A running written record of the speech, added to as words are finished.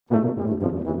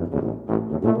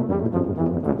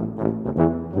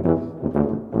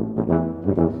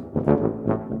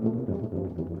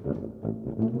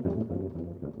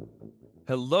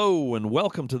Hello and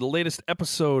welcome to the latest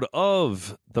episode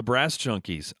of The Brass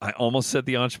Junkies. I almost said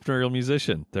the entrepreneurial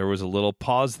musician. There was a little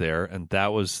pause there, and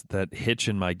that hitch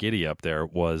in my giddy up there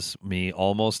was me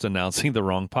almost announcing the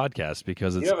wrong podcast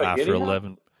because it's after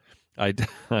 11. I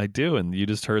do, and you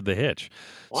just heard the hitch.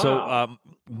 Wow. So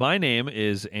my name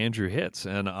is Andrew Hitz,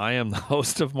 and I am the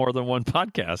host of more than one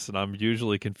podcast, and I'm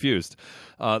usually confused.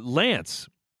 Lance,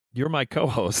 you're my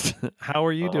co-host. How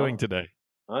are you doing today?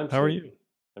 How are you?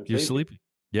 You're sleepy.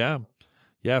 Yeah,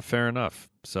 fair enough.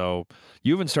 So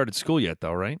you haven't started school yet,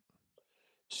 though, right?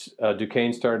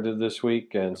 Duquesne started this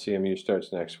week, and CMU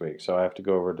starts next week. So I have to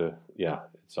go over to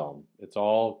it's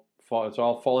all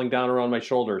falling down around my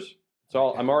shoulders.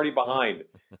 I'm already behind. It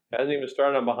hasn't even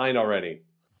started. I'm behind already.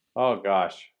 Oh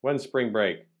gosh, when's spring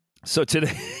break? So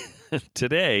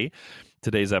today's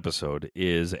episode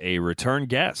is a return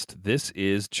guest. This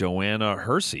is Joanna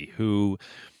Hersey, who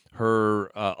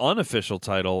her unofficial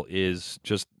title is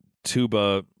just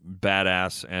Tuba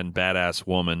badass and badass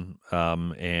woman,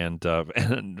 and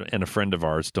a friend of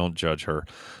ours. Don't judge her.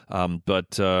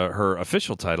 But her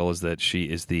official title is that she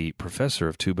is the professor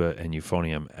of tuba and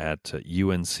euphonium at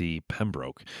UNC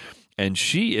Pembroke. And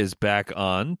she is back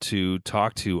on to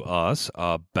talk to us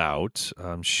about,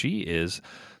 she is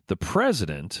the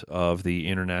president of the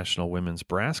International Women's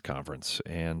Brass Conference.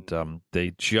 And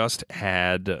they just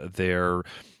had their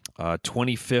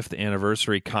 25th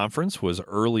anniversary conference was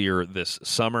earlier this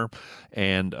summer,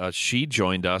 and she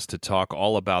joined us to talk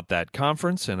all about that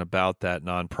conference and about that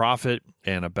nonprofit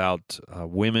and about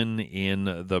women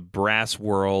in the brass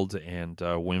world and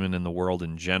women in the world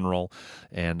in general.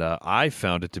 And I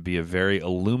found it to be a very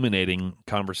illuminating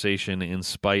conversation in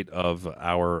spite of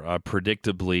our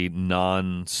predictably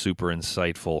non-super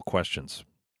insightful questions.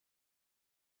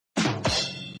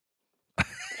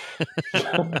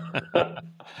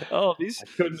 That's just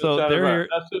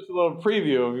a little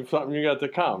preview of something you got to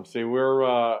come. See,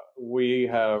 we're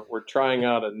trying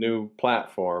out a new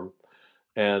platform,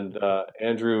 and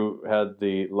Andrew had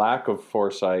the lack of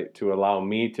foresight to allow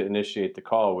me to initiate the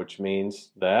call, which means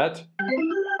that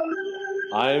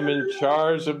I'm in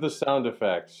charge of the sound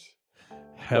effects.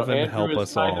 Heaven help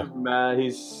us all. Kind of mad.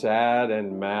 He's sad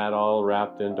and mad, all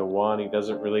wrapped into one. He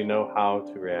doesn't really know how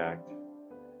to react.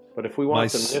 But if we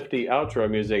want some nifty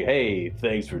outro music, hey,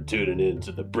 thanks for tuning in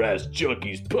to the Brass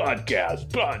Junkies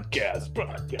podcast.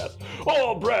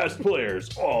 All brass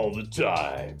players all the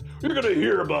time. You're going to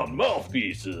hear about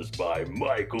Mouthpieces by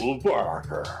Michael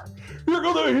Barker. You're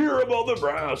going to hear about the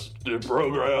brass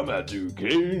program at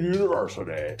Duquesne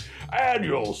University. And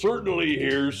you'll certainly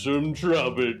hear some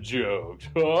trumpet jokes.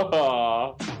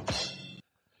 So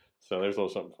there's a little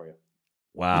something for you.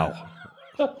 Wow.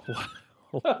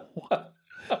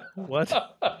 What?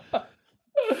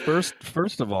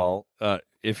 First of all,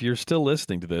 if you're still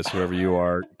listening to this, whoever you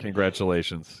are,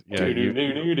 congratulations. Yeah,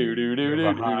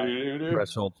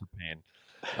 threshold for pain.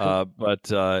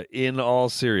 But in all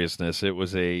seriousness, it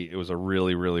was a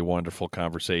really, really wonderful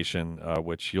conversation,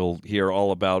 which you'll hear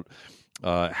all about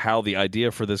how the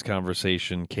idea for this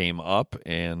conversation came up,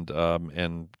 and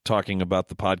talking about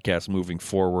the podcast moving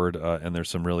forward. And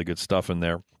there's some really good stuff in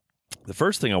there. The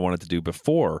first thing I wanted to do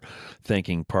before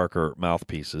thanking Parker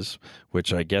Mouthpieces,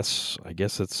 which I guess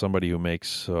it's somebody who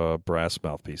makes brass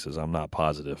mouthpieces. I'm not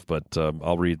positive, but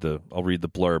I'll read the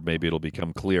blurb. Maybe it'll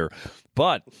become clear.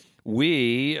 But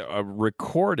we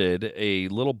recorded a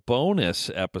little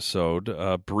bonus episode,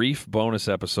 a brief bonus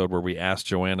episode where we asked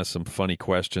Joanna some funny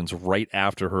questions right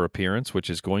after her appearance, which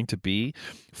is going to be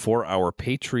for our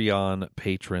Patreon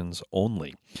patrons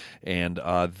only. And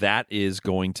that is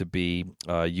going to be,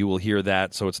 you will hear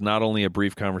that. So it's not only a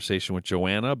brief conversation with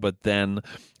Joanna, but then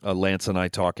Lance and I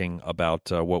talking about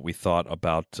what we thought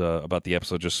about the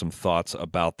episode, just some thoughts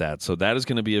about that. So that is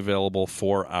going to be available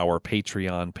for our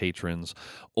Patreon patrons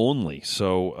only.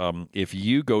 So if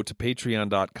you go to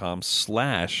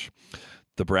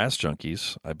patreon.com/The Brass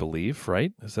Junkies, I believe,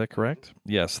 right? Is that correct?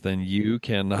 Yes. Then you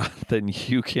can know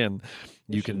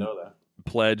that.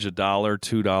 Pledge $1,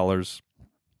 $2.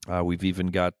 We've even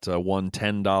got one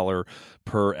 $10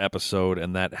 per episode,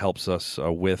 and that helps us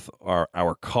with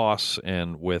our costs,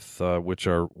 and with which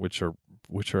are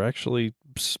actually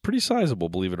pretty sizable,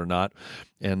 believe it or not,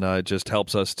 and it just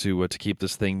helps us to keep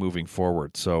this thing moving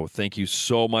forward. So thank you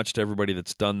so much to everybody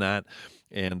that's done that.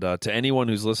 And to anyone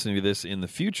who's listening to this in the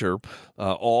future,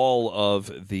 all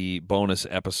of the bonus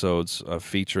episodes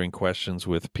featuring questions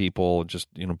with people, just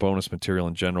bonus material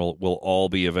in general, will all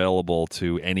be available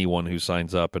to anyone who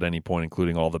signs up at any point,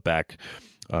 including all the back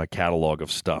catalog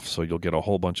of stuff. So you'll get a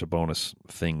whole bunch of bonus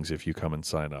things if you come and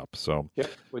sign up. So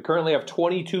yep, we currently have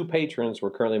 22 patrons.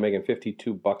 We're currently making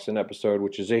 $52 an episode,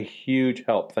 which is a huge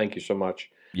help. Thank you so much.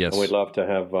 yes, And we'd love to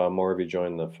have more of you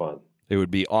join the fun. it would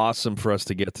be awesome for us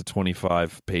to get to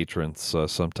 25 patrons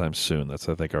sometime soon. That's,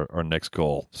 I think, our next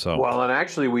goal. So well, and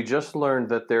actually, we just learned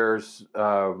that there's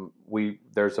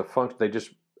a function. They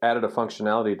just added a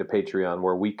functionality to Patreon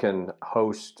where we can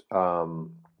host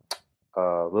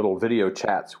little video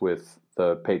chats with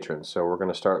the patrons. So we're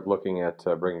going to start looking at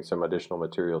bringing some additional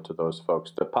material to those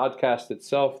folks. The podcast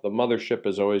itself, the mothership,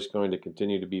 is always going to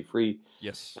continue to be free.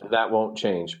 yes, That won't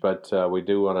change, but we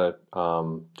do want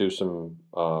to do some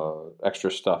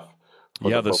extra stuff for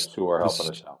the folks who are helping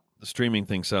us out. the streaming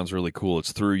thing sounds really cool.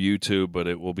 It's through YouTube, but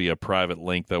it will be a private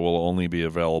link that will only be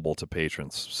available to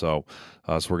patrons. So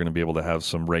we're going to be able to have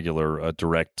some regular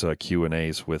direct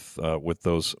Q&As with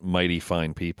those mighty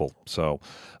fine people. So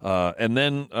and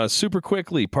then super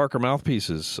quickly, Parker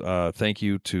Mouthpieces. Thank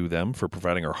you to them for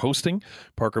providing our hosting.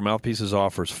 Parker Mouthpieces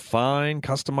offers fine,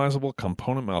 customizable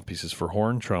component mouthpieces for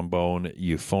horn, trombone,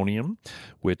 euphonium.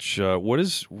 Which what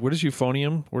is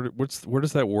euphonium? Where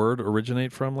does that word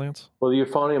originate from, Lance? Well, the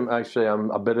euphonium, actually, I'm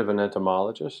a bit of an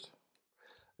entomologist,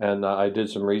 and I did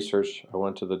some research. I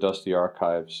went to the dusty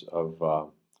archives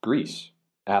of Greece,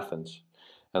 Athens,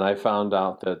 and I found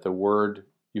out that the word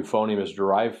euphonium is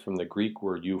derived from the Greek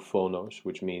word euphonos,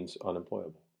 which means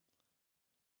unemployable.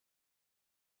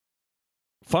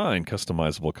 Fine,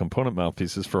 customizable component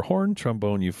mouthpieces for horn,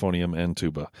 trombone, euphonium, and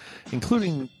tuba,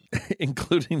 including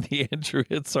the Andrew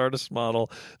Hitz artist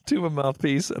model tuba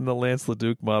mouthpiece and the Lance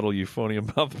LaDuke model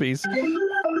euphonium mouthpiece.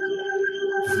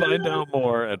 Find out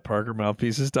more at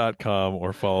parkermouthpieces.com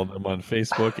or follow them on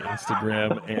Facebook,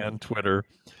 Instagram, and Twitter.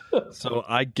 So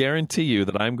I guarantee you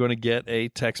that I'm going to get a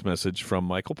text message from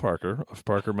Michael Parker of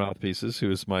Parker Mouthpieces,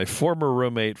 who is my former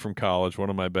roommate from college, one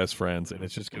of my best friends, and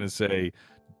it's just going to say,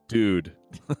 dude.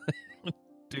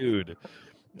 Dude.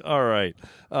 All right.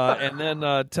 And then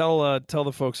tell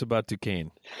the folks about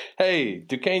Duquesne. Hey,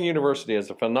 Duquesne University has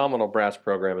a phenomenal brass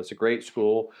program. It's a great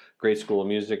school of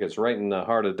music. It's right in the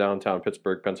heart of downtown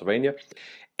Pittsburgh, Pennsylvania.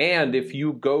 And if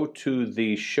you go to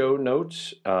the show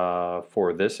notes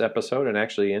for this episode, and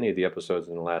actually any of the episodes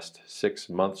in the last 6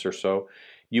 months or so,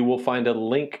 you will find a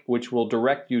link which will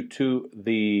direct you to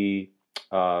the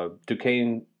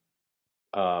Duquesne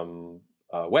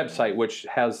website, which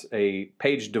has a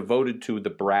page devoted to the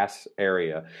brass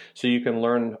area. So you can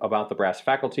learn about the brass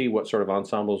faculty, what sort of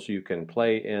ensembles you can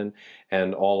play in,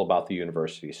 and all about the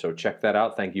university. So check that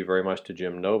out. Thank you very much to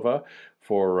Jim Nova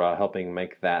for helping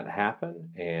make that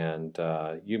happen. And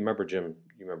you remember Jim,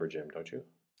 don't you?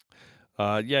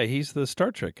 Yeah, he's the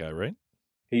Star Trek guy, right?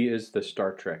 He is the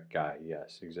Star Trek guy.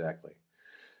 Yes, exactly.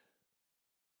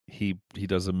 He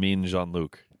does a mean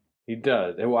Jean-Luc. He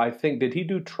does. Well, I think, did he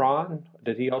do Tron?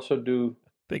 Did he also do?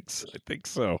 I think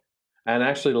so. And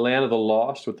actually, Land of the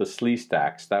Lost with the Slee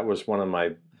Stacks. That was one of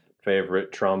my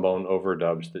favorite trombone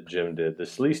overdubs that Jim did. The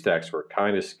Slee Stacks were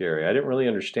kind of scary. I didn't really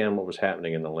understand what was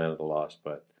happening in the Land of the Lost,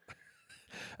 but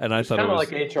and I thought it was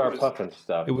kind of like H.R. Puffin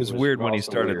stuff. It was weird when he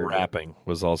started rapping.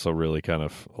 Was also really kind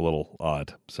of a little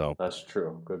odd. So that's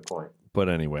true. Good point. But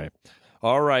anyway.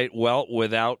 All right. Well,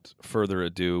 without further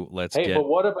ado, let's get... But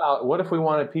what if we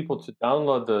wanted people to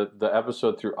download the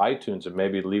episode through iTunes and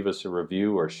maybe leave us a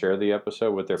review or share the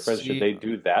episode with their friends? Should they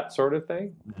do that sort of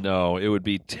thing? No, it would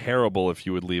be terrible if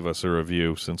you would leave us a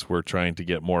review, since we're trying to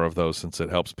get more of those, since it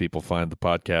helps people find the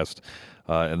podcast.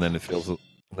 And then it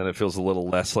feels a little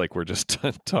less like we're just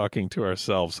talking to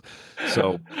ourselves.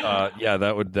 So, yeah,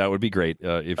 that would be great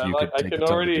if you could. I can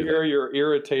already hear your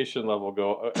irritation level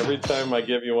go every time I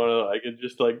give you one of those. I can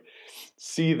just like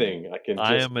seething.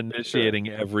 I am initiating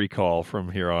every call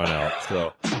from here on out.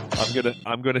 So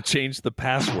I'm gonna change the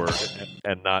password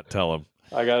and not tell him.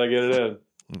 I gotta get it in.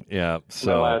 Yeah.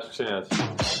 So my last chance.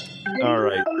 All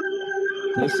right.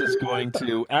 This is going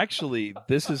to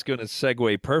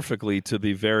segue perfectly to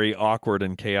the very awkward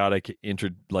and chaotic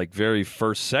very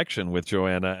first section with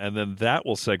Joanna, and then that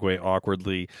will segue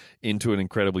awkwardly into an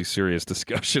incredibly serious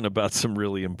discussion about some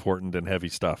really important and heavy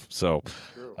stuff. So,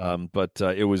 but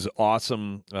it was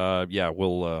awesome. Yeah,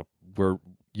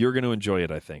 you're going to enjoy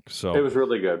it, I think. So it was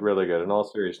really good, really good. In all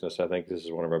seriousness, I think this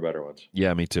is one of our better ones.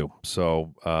 Yeah, me too.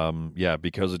 So, yeah,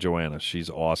 because of Joanna, she's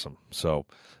awesome. So,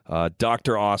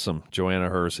 Dr. Awesome, Joanna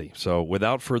Hersey. So,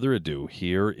 without further ado,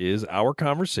 here is our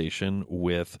conversation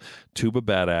with tuba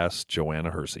badass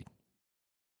Joanna Hersey.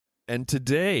 And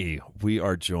today we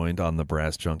are joined on the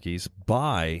Brass Junkies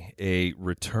by a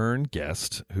return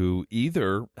guest who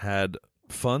either had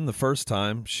fun the first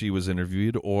time she was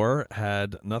interviewed or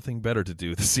had nothing better to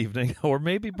do this evening, or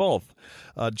maybe both.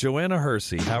 Joanna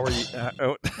Hersey, how are you?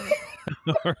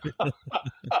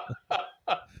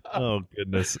 Oh,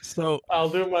 goodness. So I'll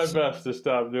do my best to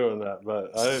stop doing that,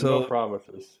 but I have no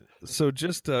promises. So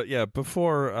just,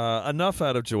 before, enough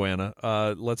out of Joanna,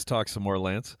 let's talk some more,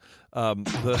 Lance.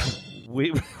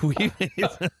 We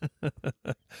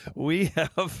we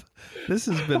have, this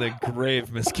has been a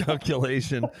grave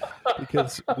miscalculation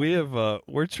because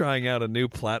we're trying out a new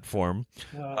platform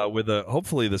with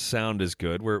hopefully the sound is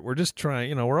good. We're just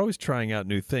trying, we're always trying out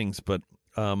new things, but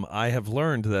I have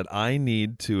learned that I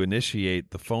need to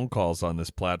initiate the phone calls on this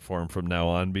platform from now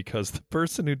on because the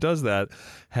person who does that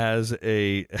has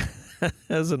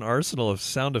has an arsenal of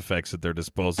sound effects at their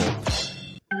disposal,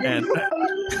 and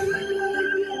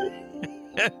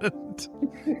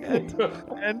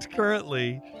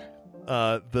currently,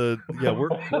 we're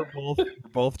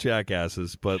both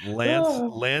jackasses, but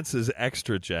Lance is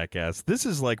extra jackass. This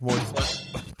is like more.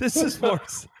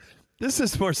 This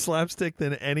is more slapstick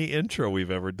than any intro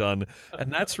we've ever done,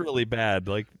 and that's really bad.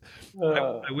 Like,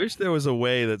 I wish there was a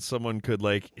way that someone could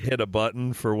like hit a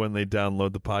button for when they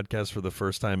download the podcast for the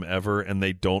first time ever, and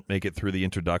they don't make it through the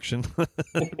introduction.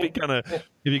 It'd be kind of if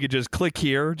you could just click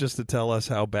here just to tell us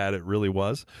how bad it really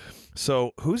was.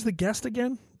 So, who's the guest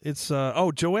again? It's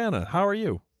Joanna. How are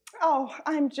you? Oh,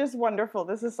 I'm just wonderful.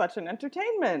 This is such an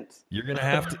entertainment. You're gonna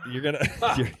have to.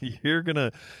 You're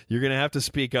gonna have to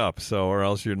speak up. So, or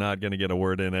else you're not gonna get a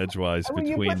word in edgewise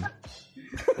between.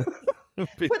 Put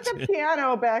the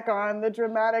piano back on. The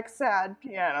dramatic, sad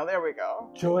piano. There we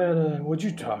go. Joanna, would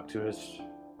you talk to us?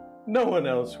 No one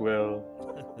else will.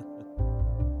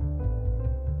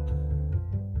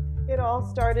 It all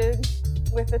started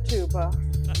with a tuba.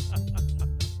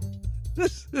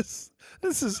 This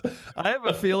is. I have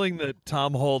a feeling that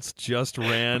Tom Holtz just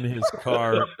ran his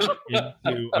car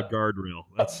into a guardrail.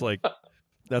 That's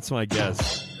my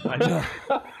guess.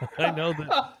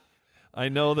 I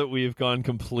know that we've gone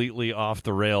completely off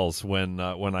the rails when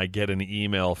I get an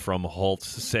email from Holtz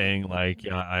saying like,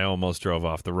 I almost drove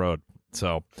off the road.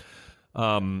 So,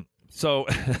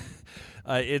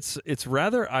 it's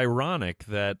rather ironic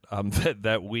that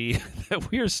that we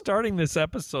are starting this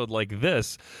episode like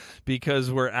this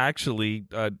because we're actually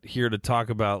here to talk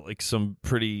about like some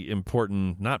pretty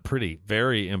important,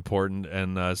 very important,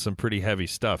 and some pretty heavy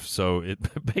stuff. So it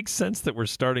makes sense that we're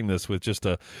starting this with just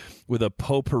a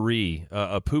potpourri,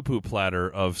 a poo-poo platter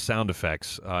of sound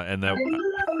effects, and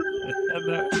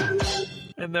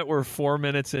that we're 4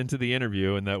 minutes into the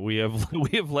interview, and that we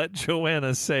have let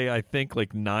Joanna say, I think,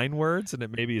 like 9 words, and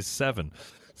it maybe is 7.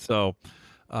 So,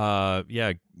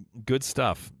 good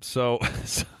stuff. So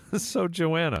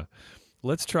Joanna,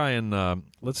 let's try and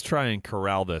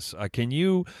corral this. Can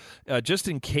you, just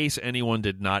in case anyone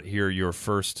did not hear your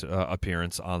first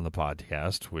appearance on the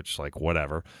podcast, which like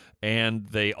whatever, and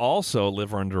they also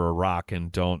live under a rock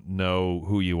and don't know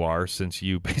who you are, since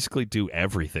you basically do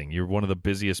everything. You're one of the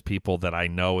busiest people that I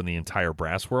know in the entire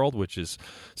brass world, which is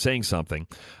saying something.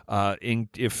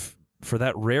 If for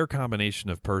that rare combination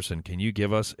of person, can you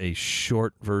give us a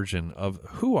short version of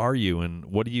who are you and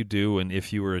what do you do? And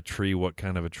if you were a tree, what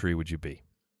kind of a tree would you be?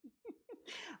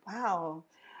 Wow.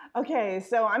 Okay,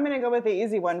 so I'm going to go with the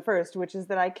easy one first, which is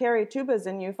that I carry tubas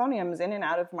and euphoniums in and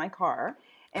out of my car,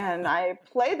 and I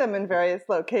play them in various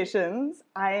locations.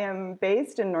 I am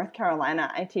based in North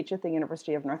Carolina. I teach at the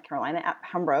University of North Carolina at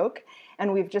Pembroke,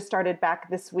 and we've just started back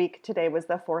this week. Today was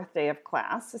the 4th day of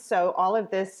class, so all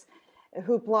of this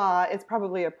hoopla is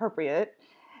probably appropriate.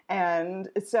 And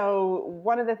so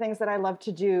one of the things that I love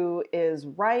to do is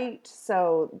write.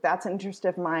 So that's an interest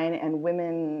of mine, and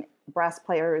women brass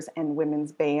players and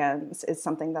women's bands is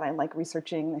something that I like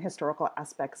researching the historical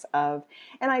aspects of.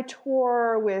 And I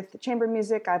tour with chamber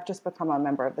music. I've just become a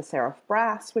member of the Seraph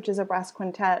Brass, which is a brass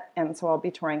quintet. And so I'll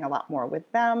be touring a lot more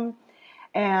with them.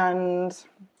 And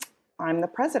I'm the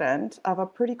president of a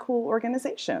pretty cool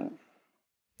organization.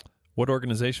 What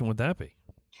organization would that be?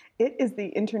 It is the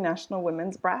International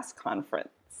Women's Brass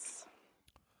Conference.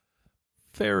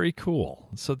 Very cool.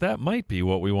 So that might be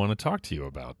what we want to talk to you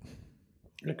about.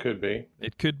 It could be.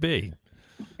 It could be.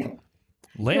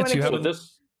 Lance, you haven't had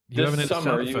a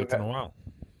sound effect in a while.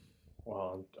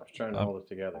 Well, I was trying to hold it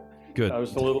together. Good. I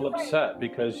was a little upset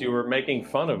because you were making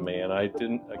fun of me, and I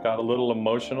got a little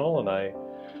emotional, and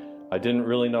I didn't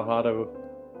really know how to.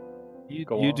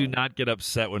 You do not get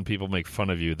upset when people make fun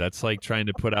of you. That's like trying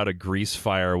to put out a grease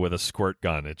fire with a squirt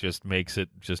gun. It just makes it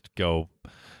just go.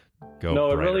 No,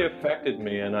 brighter. It really affected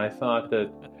me, and I thought that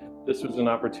this was an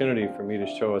opportunity for me to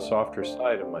show a softer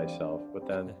side of myself, but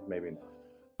then maybe not.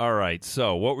 All right.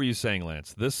 So, what were you saying,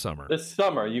 Lance? This summer. This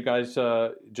summer, you guys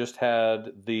just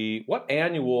had what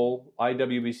annual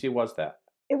IWBC was that?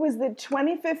 It was the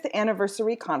 25th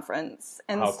anniversary conference.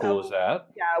 And How cool is that?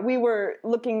 Yeah, we were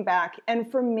looking back. And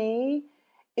for me,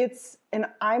 and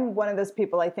I'm one of those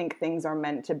people, I think things are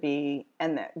meant to be.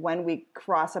 And that when we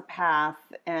cross a path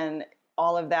and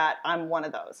all of that, I'm one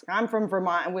of those. I'm from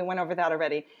Vermont, and we went over that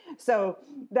already. So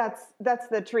that's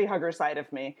the tree hugger side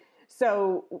of me.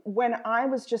 So when I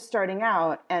was just starting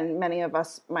out, and many of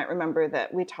us might remember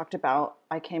that we talked about,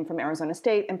 I came from Arizona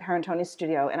State and Parentoni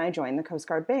Studio, and I joined the Coast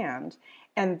Guard Band.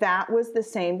 And that was the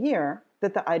same year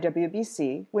that the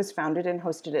IWBC was founded and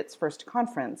hosted its first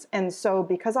conference. And so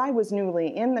because I was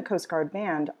newly in the Coast Guard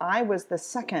Band, I was the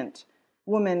second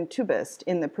woman tubist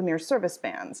in the premier service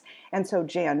bands. And so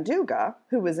Jan Duga,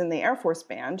 who was in the Air Force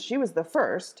Band, she was the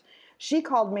first. She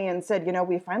called me and said,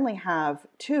 we finally have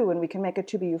two, and we can make a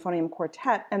tuba euphonium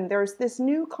quartet. And there's this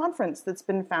new conference that's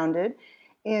been founded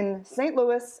in St.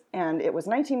 Louis, and it was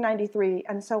 1993.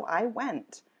 And so I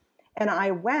went. And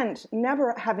I went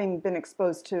never having been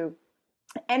exposed to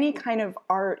any kind of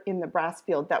art in the brass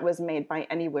field that was made by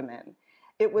any women.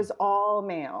 It was all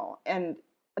male. And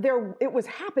it was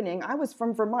happening. I was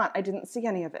from Vermont. I didn't see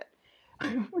any of it.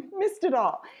 We missed it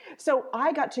all. So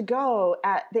I got to go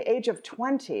at the age of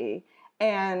 20,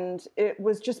 and it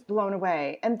was just blown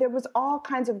away. And there was all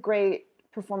kinds of great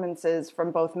performances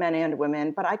from both men and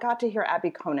women, but I got to hear Abby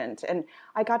Conant, and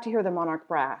I got to hear the Monarch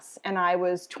Brass, and I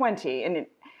was 20, and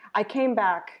I came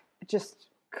back just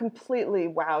completely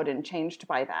wowed and changed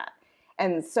by that.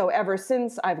 And so ever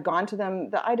since I've gone to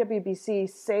them, the IWBC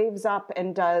saves up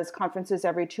and does conferences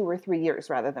every 2 or 3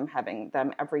 years rather than having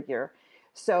them every year.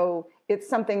 So it's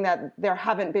something that there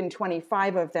haven't been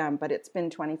 25 of them, but it's been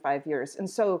 25 years. And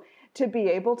so to be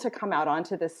able to come out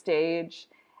onto the stage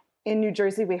in New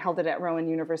Jersey, we held it at Rowan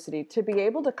University, to be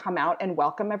able to come out and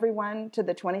welcome everyone to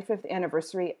the 25th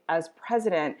anniversary as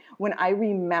president, when I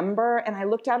remember, and I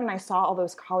looked out and I saw all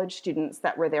those college students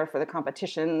that were there for the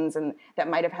competitions and that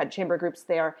might have had chamber groups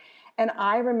there. And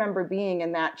I remember being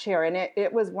in that chair, and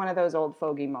it was one of those old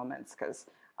fogey moments, because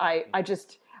I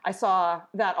saw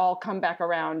that all come back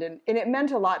around, and it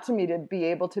meant a lot to me to be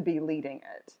able to be leading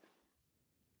it.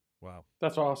 Wow.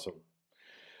 That's awesome.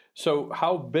 So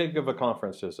how big of a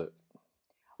conference is it?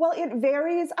 Well, it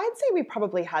varies. I'd say we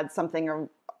probably had something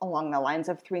along the lines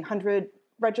of 300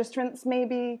 registrants,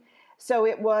 maybe. So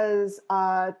it was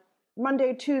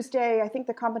Monday, Tuesday. I think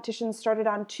the competition started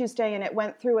on Tuesday, and it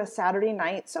went through a Saturday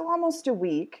night, so almost a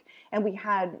week. And we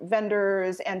had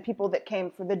vendors and people that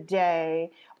came for the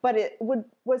day. But it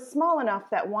was small enough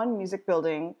that one music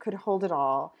building could hold it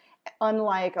all,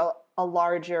 unlike a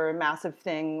larger, massive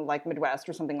thing like Midwest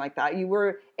or something like that. You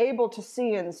were able to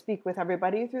see and speak with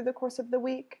everybody through the course of the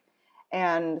week.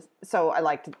 And so I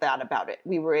liked that about it.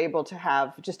 We were able to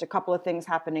have just a couple of things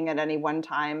happening at any one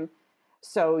time,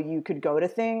 so you could go to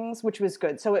things, which was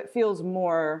good. So it feels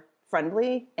more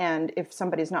friendly. And if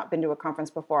somebody's not been to a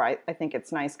conference before, I think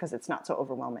it's nice because it's not so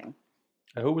overwhelming.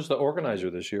 And who was the organizer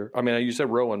this year? I mean, you said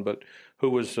Rowan, but who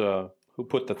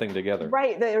put the thing together?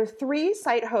 Right. There are 3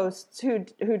 site hosts who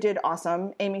did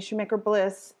awesome. Amy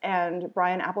Shoemaker-Bliss and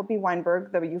Brian Appleby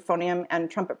Weinberg, the euphonium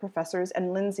and trumpet professors,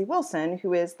 and Lindsay Wilson,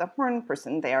 who is the horn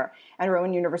person there. And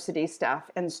Rowan University staff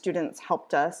and students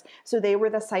helped us. So they were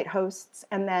the site hosts.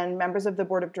 And then members of the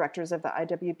board of directors of the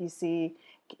IWBC,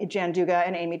 Jan Duga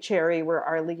and Amy Cherry, were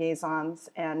our liaisons.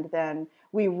 And then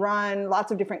we run lots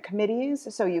of different committees.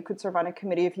 So you could serve on a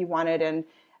committee if you wanted. And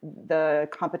the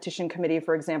competition committee,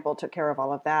 for example, took care of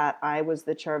all of that. I was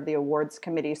the chair of the awards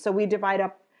committee. So we divide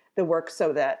up the work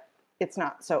so that it's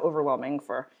not so overwhelming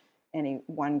for any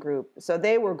one group. So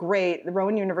they were great. The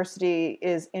Rowan University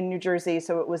is in New Jersey,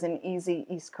 so it was an easy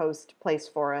East Coast place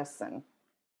for us, and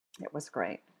it was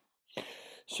great.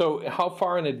 So how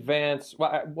far in advance,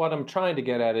 what I'm trying to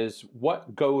get at is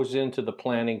what goes into the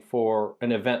planning for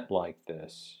an event like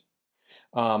this?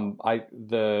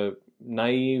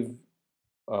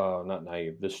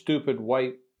 The stupid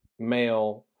white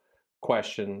male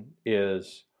question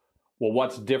is, well,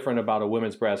 what's different about a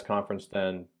women's brass conference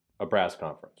than a brass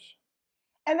conference?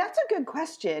 And that's a good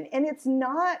question. And it's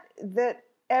not that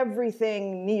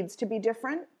everything needs to be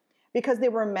different, because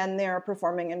there were men there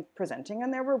performing and presenting,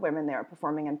 and there were women there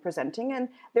performing and presenting. And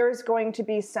there's going to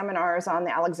be seminars on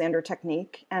the Alexander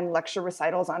technique and lecture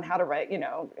recitals on how to write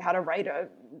a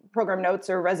program notes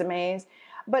or resumes.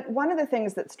 But one of the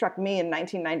things that struck me in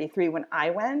 1993 when I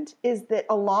went is that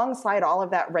alongside all of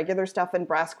that regular stuff and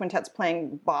brass quintets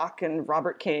playing Bach and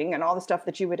Robert King and all the stuff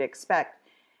that you would expect,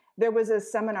 there was a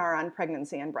seminar on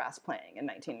pregnancy and brass playing in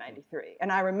 1993.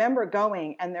 And I remember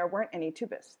going, and there weren't any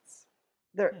tubists.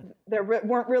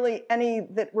 weren't really any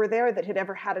that were there that had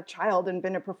ever had a child and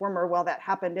been a performer while that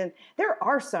happened. And there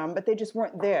are some, but they just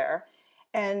weren't there.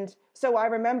 And so I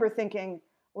remember thinking,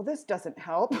 well, this doesn't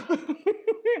help.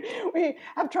 We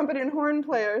have trumpet and horn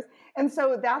players. And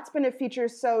so that's been a feature.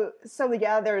 So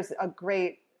yeah, there's a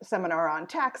great seminar on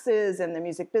taxes and the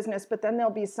music business, but then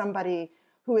there'll be somebody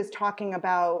who is talking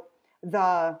about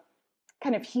the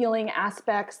kind of healing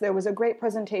aspects. There was a great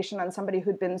presentation on somebody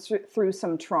who'd been through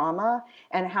some trauma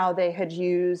and how they had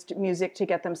used music to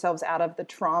get themselves out of the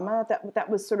trauma. That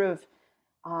was sort of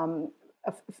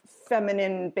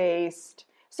feminine based.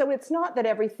 So it's not that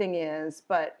everything is,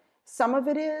 but some of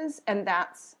it is, and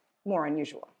that's more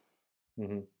unusual.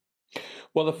 Mm-hmm.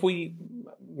 Well, if we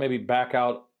maybe back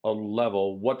out a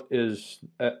level, what is,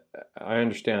 I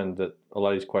understand that a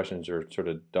lot of these questions are sort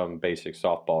of dumb, basic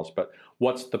softballs, but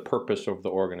what's the purpose of the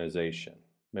organization?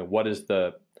 I mean, what is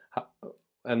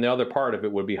and the other part of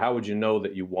it would be, how would you know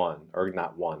that you won or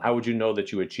not won? How would you know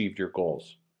that you achieved your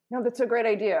goals? No, that's a great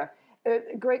idea.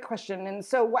 Great question. And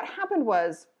so what happened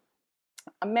was,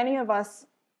 many of us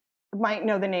might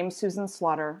know the name Susan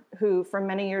Slaughter, who for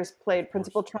many years played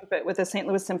principal trumpet with the St.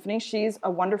 Louis Symphony. She's a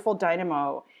wonderful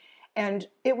dynamo. And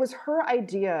it was her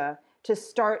idea to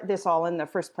start this all in the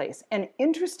first place. And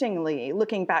interestingly,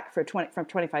 looking back from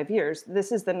 25 years,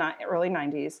 this is the early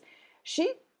 90s,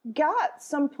 she got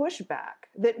some pushback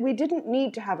that we didn't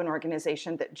need to have an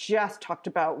organization that just talked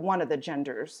about one of the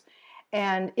genders.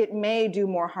 And it may do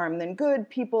more harm than good.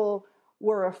 People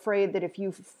were afraid that if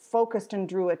you focused and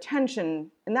drew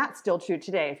attention, and that's still true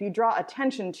today, if you draw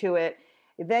attention to it,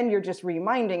 then you're just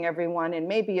reminding everyone, and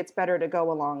maybe it's better to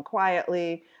go along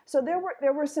quietly. So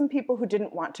there were some people who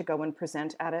didn't want to go and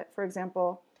present at it, for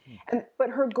example. But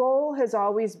her goal has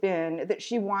always been that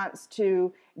she wants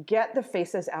to get the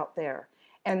faces out there.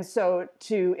 And so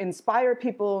to inspire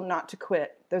people not to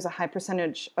quit. There's a high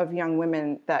percentage of young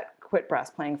women that quit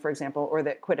brass playing, for example, or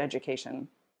that quit education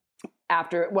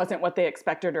after it wasn't what they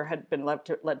expected or had been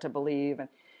led to believe. And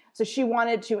so she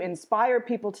wanted to inspire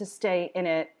people to stay in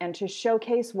it and to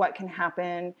showcase what can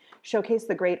happen, showcase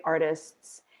the great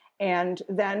artists, and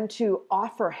then to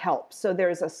offer help. So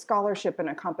there's a scholarship and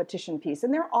a competition piece,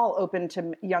 and they're all open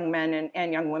to young men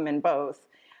and young women both,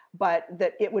 but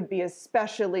that it would be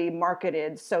especially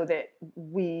marketed so that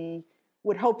we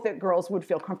would hope that girls would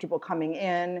feel comfortable coming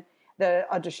in. The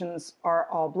auditions are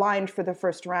all blind for the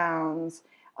first rounds.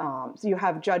 So you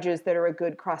have judges that are a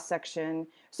good cross-section.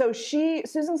 So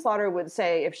Susan Slaughter would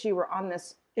say, if she were on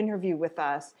this interview with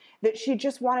us, that she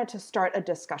just wanted to start a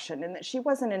discussion and that she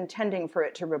wasn't intending for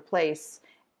it to replace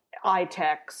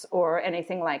iTex or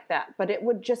anything like that, but it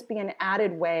would just be an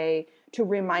added way to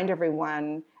remind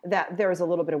everyone that there is a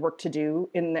little bit of work to do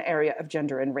in the area of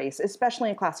gender and race, especially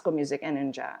in classical music and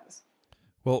in jazz.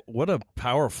 Well, what a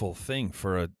powerful thing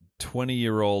for a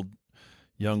 20-year-old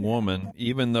young woman,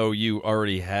 even though you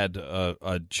already had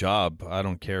a job. I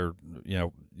don't care,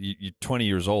 you 20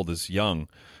 years old is young,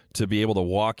 to be able to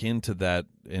walk into that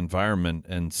environment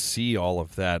and see all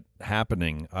of that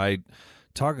happening.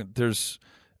 There's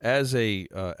as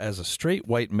a straight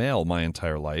white male my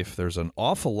entire life, there's an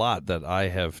awful lot that I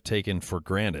have taken for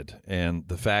granted, and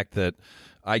the fact that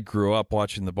I grew up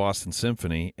watching the Boston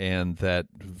Symphony and that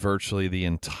virtually the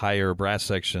entire brass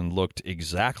section looked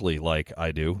exactly like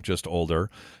I do, just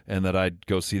older, and that I'd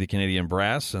go see the Canadian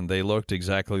Brass and they looked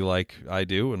exactly like I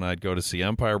do, and I'd go to see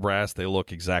Empire Brass, they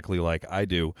look exactly like I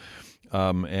do.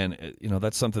 And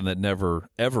that's something that never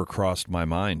ever crossed my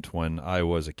mind when I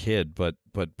was a kid, but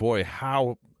boy,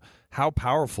 how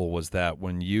powerful was that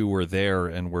when you were there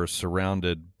and were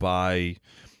surrounded by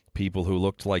people who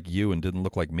looked like you and didn't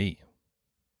look like me.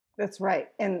 That's right.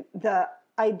 And the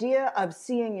idea of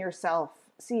seeing yourself,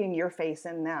 seeing your face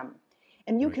in them.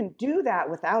 And you can do that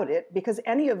without it, because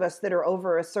any of us that are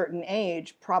over a certain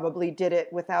age probably did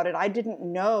it without it. I didn't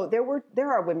know.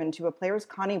 There are women tuba players.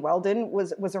 Connie Weldon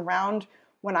was around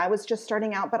when I was just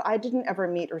starting out, but I didn't ever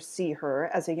meet or see her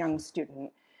as a young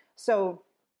student. So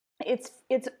it's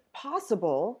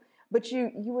possible, but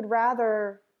you would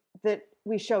rather that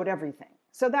we showed everything.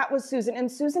 So that was Susan.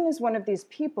 And Susan is one of these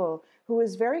people who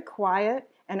is very quiet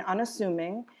and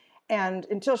unassuming. And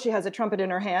until she has a trumpet in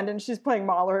her hand and she's playing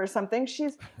Mahler or something,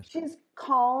 she's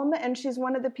calm, and she's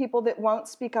one of the people that won't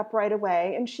speak up right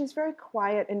away. And she's very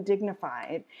quiet and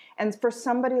dignified. And for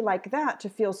somebody like that to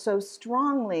feel so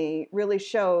strongly really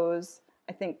shows,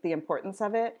 I think, the importance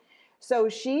of it. So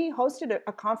she hosted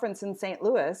a conference in St.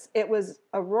 Louis. It was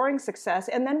a roaring success.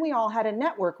 And then we all had a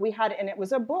network. And it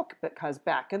was a book, because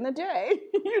back in the day,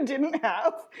 you didn't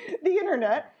have the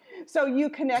internet. So you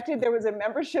connected. There was a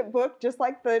membership book, just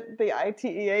like the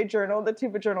ITEA journal, the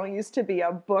Tuba journal used to be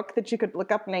a book that you could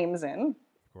look up names in.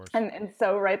 Of course. And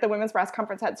so, right, the Women's Brass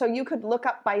Conference had, so you could look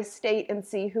up by state and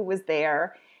see who was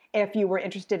there if you were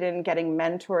interested in getting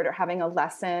mentored or having a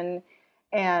lesson.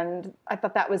 And I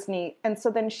thought that was neat. And so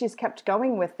then she's kept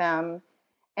going with them.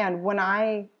 And when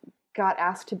I got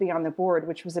asked to be on the board,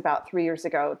 which was about 3 years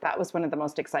ago, that was one of the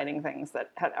most exciting things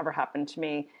that had ever happened to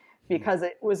me, because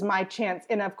it was my chance.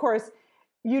 And of course,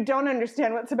 you don't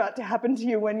understand what's about to happen to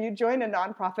you when you join a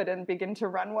nonprofit and begin to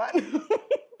run one.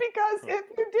 Because if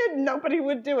you did, nobody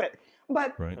would do it.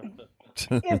 But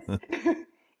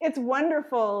it's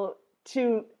wonderful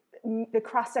to the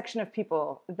cross-section of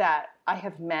people that I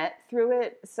have met through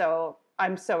it. So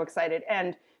I'm so excited.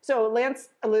 And so Lance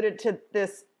alluded to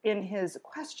this in his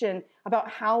question about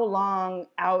how long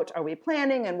out are we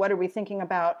planning and what are we thinking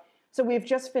about. So we've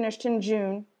just finished in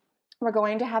June. We're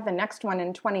going to have the next one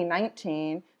in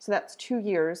 2019. So that's 2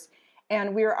 years.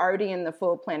 And we're already in the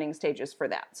full planning stages for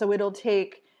that. So it'll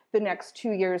take the next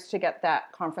 2 years to get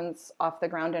that conference off the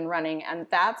ground and running. And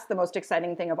that's the most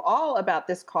exciting thing of all about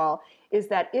this call, is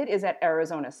that it is at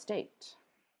Arizona State.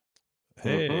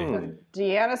 Hey. So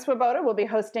Deanna Swoboda will be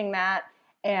hosting that.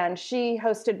 And she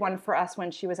hosted one for us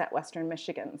when she was at Western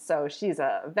Michigan. So she's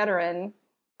a veteran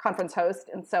conference host.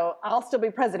 And so I'll still be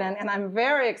president. And I'm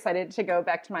very excited to go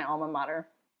back to my alma mater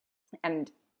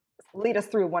and lead us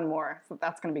through one more. So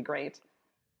that's going to be great.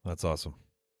 That's awesome.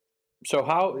 So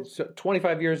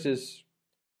 25 years is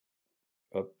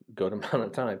a good amount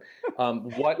of time.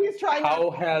 He's trying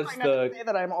how not has to say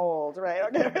that I'm old, right?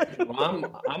 Okay.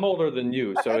 Well, I'm older than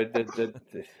you, so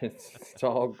it's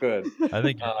all good. I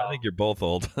think you're both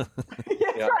old.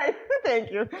 Yes, yeah. Right.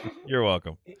 Thank you. You're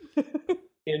welcome.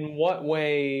 In what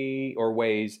way or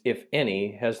ways, if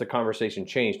any, has the conversation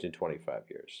changed in 25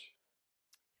 years?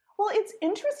 Well, it's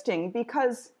interesting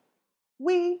because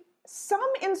some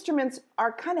instruments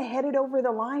are kind of headed over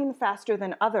the line faster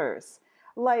than others.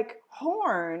 Like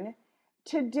horn,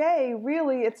 today,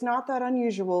 really, it's not that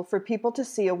unusual for people to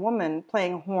see a woman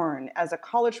playing horn as a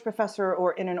college professor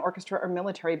or in an orchestra or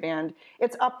military band.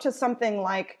 It's up to something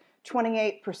like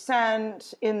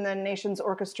 28% in the nation's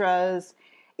orchestras.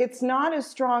 It's not as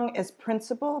strong as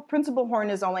principal. Principal horn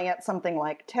is only at something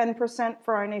like 10%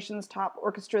 for our nation's top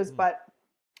orchestras, but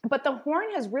the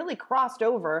horn has really crossed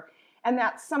over, and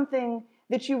that's something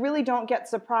that you really don't get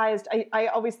surprised. I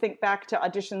always think back to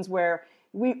auditions where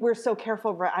we're so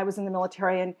careful. I was in the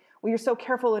military, and you're so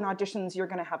careful in auditions. You're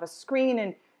going to have a screen,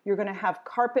 and you're going to have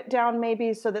carpet down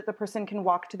maybe so that the person can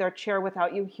walk to their chair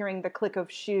without you hearing the click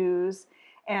of shoes,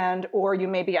 or you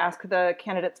maybe ask the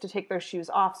candidates to take their shoes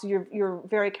off. So you're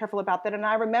very careful about that. And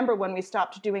I remember when we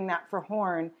stopped doing that for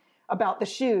horn about the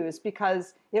shoes,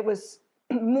 because it was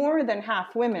more than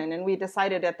half women, and we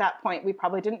decided at that point we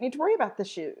probably didn't need to worry about the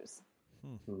shoes.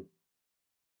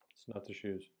 It's not the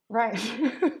shoes. Right.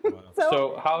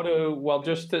 So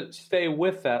just to stay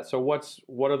with that, so what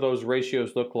do those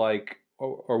ratios look like,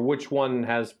 or which one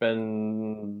has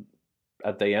been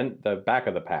at the back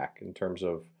of the pack in terms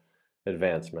of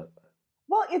advancement?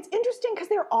 Well, it's interesting because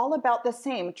they're all about the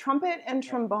same. Trumpet and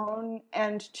trombone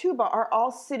and tuba are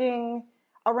all sitting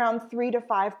around 3 to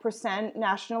 5%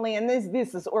 nationally, and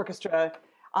this is orchestra.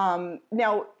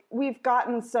 Now, we've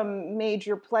gotten some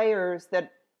major players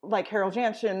that, like Harold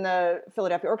Janschen, the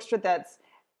Philadelphia Orchestra, that's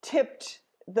tipped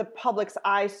the public's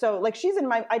eye. So, like,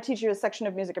 I teach you a section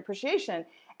of music appreciation,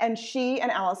 and she and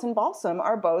Allison Balsam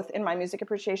are both in my music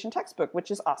appreciation textbook,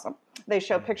 which is awesome. They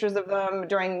show pictures of them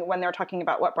when they're talking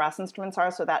about what brass instruments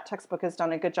are, so that textbook has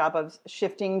done a good job of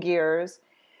shifting gears.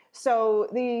 So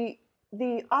the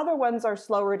other ones are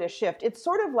slower to shift. It's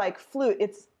sort of like flute.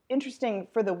 It's interesting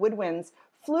for the woodwinds.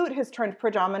 Flute has turned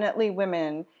predominantly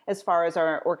women as far as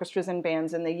our orchestras and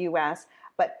bands in the U.S.,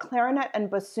 but clarinet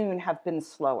and bassoon have been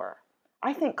slower.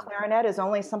 I think clarinet is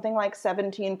only something like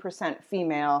 17%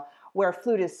 female, where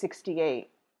flute is 68%. Do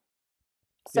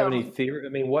you have any theory? I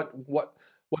mean,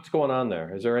 what's going on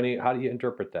there? Is there any? How do you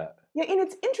interpret that? Yeah, and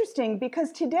it's interesting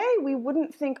because today we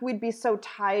wouldn't think we'd be so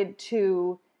tied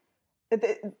to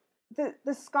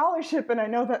the scholarship, and I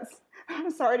know I'm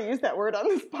sorry to use that word on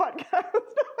this podcast.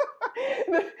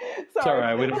 It's all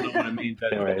right. We don't know what it means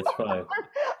anyway. It's fine.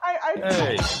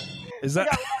 Hey, is that?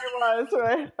 What it was,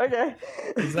 right? Okay.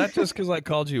 Is that just because I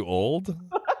called you old?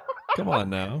 Come on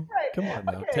now. Right. Come on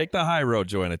now. Okay. Take the high road,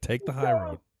 Joanna. Take the high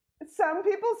road. Some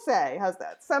people say, how's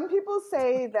that? Some people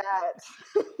say that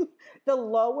the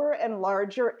lower and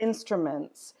larger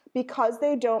instruments, because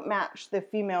they don't match the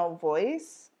female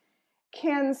voice,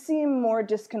 can seem more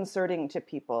disconcerting to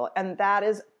people. And that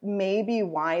is maybe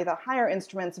why the higher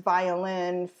instruments,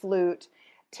 violin, flute,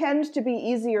 tend to be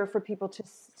easier for people to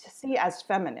see as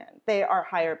feminine. They are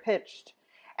higher pitched.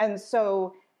 And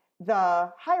so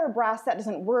the higher brass, that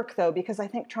doesn't work though, because I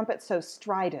think trumpet's so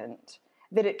strident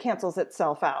that it cancels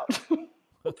itself out.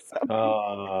 Jokes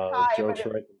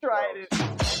right. Strident.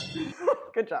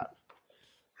 Good job.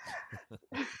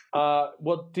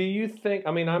 Well, do you think,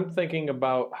 I mean, I'm thinking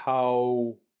about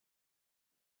how,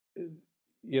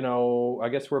 I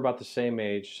guess we're about the same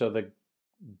age. So the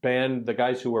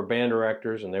guys who were band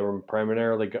directors, and they were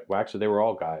primarily, well, actually, they were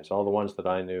all guys, all the ones that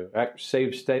I knew,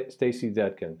 save Stacy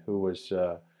Detkin, who was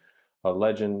a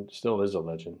legend, still is a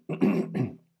legend.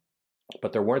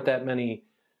 But there weren't that many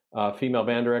female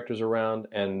band directors around,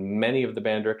 and many of the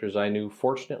band directors I knew,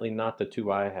 fortunately not the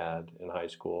two I had in high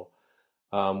school,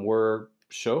 were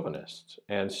chauvinists.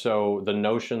 And so the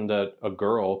notion that a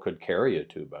girl could carry a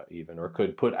tuba even, or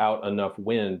could put out enough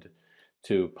wind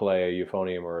to play a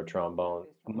euphonium or a trombone,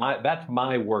 that's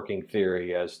my working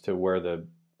theory as to where the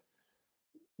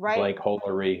blank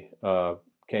holery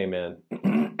came in.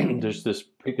 There's this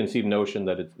preconceived notion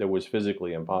that it was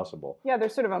physically impossible. Yeah,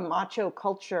 there's sort of a macho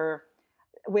culture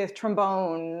with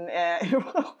trombone,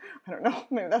 well, I don't know,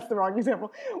 maybe that's the wrong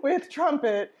example, with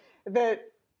trumpet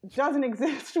that doesn't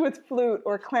exist with flute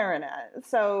or clarinet.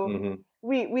 So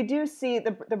we do see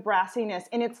the brassiness,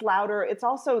 and it's louder. It's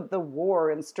also the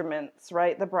war instruments,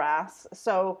 right? The brass.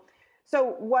 So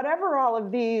whatever all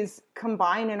of these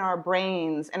combine in our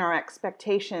brains and our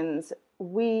expectations,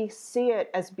 we see it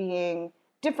as being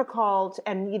difficult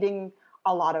and needing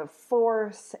a lot of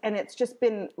force, and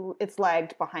it's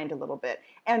lagged behind a little bit.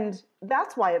 And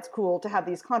that's why it's cool to have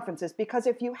these conferences, because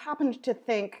if you happened to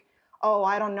think, oh,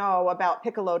 I don't know about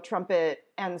piccolo trumpet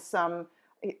and some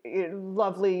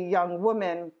lovely young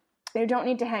woman, you don't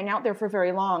need to hang out there for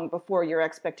very long before your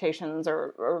expectations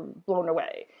are blown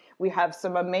away. We have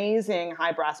some amazing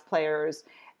high brass players.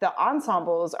 The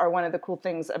ensembles are one of the cool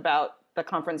things about the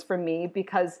conference for me,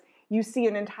 because you see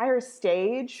an entire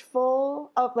stage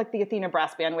full of, like, the Athena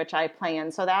Brass Band, which I play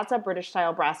in. So that's a British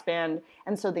style brass band.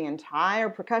 And so the entire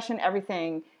percussion,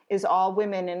 everything is all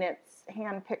women, and it's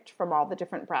handpicked from all the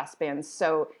different brass bands.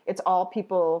 So it's all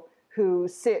people who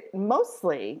sit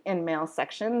mostly in male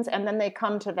sections, and then they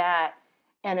come to that,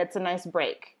 and it's a nice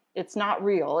break. It's not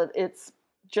real. It's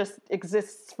just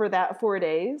exists for that 4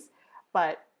 days,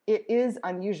 but it is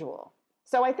unusual.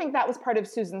 So I think that was part of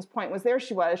Susan's point, was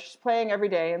she's playing every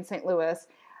day in St. Louis,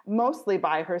 mostly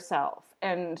by herself.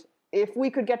 And if we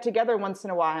could get together once in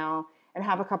a while and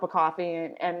have a cup of coffee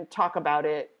and talk about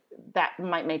it, that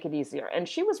might make it easier. And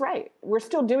she was right. We're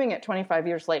still doing it 25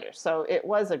 years later. So it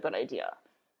was a good idea.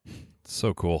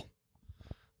 So cool.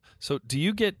 So do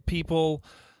you get people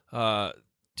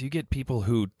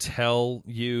who tell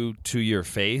you to your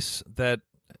face that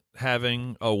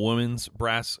having a women's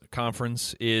brass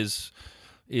conference is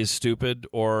stupid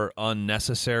or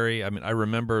unnecessary? I mean, I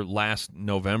remember last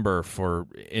November for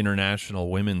International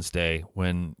Women's Day,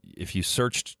 when if you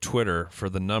searched Twitter for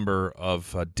the number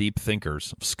of deep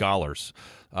thinkers, scholars,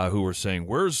 who were saying,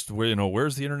 where's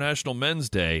the International Men's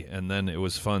Day? And then it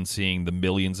was fun seeing the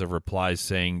millions of replies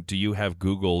saying, do you have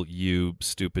Google, you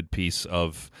stupid piece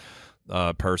of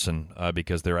person,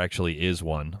 because there actually is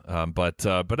one.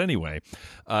 But anyway,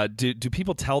 do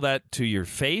people tell that to your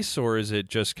face, or is it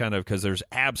just kind of, because there's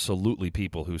absolutely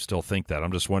people who still think that?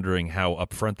 I'm just wondering how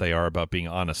upfront they are about being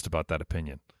honest about that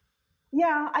opinion.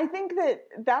 Yeah, I think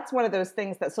that's one of those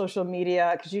things that social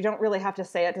media, because you don't really have to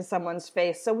say it to someone's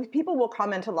face. So people will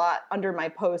comment a lot under my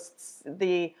posts,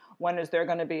 when is there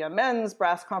going to be a men's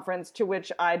brass conference, to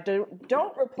which I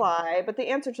don't reply. But the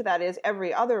answer to that is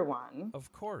every other one.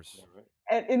 Of course.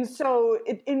 And so,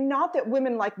 not that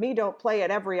women like me don't play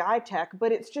at every iTech,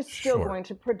 but it's just still going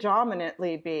to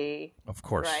predominantly be. Of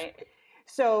course. Right.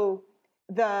 So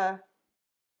the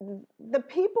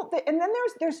people, and then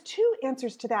there's two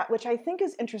answers to that, which I think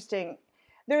is interesting.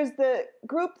 There's the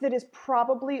group that is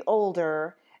probably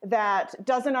older, that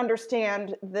doesn't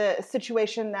understand the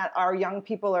situation that our young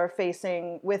people are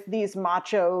facing with these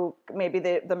macho, maybe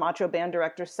the macho band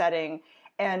director setting,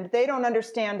 and they don't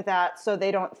understand that, so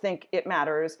they don't think it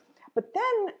matters. But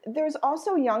then there's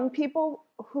also young people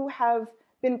who have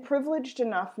been privileged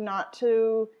enough not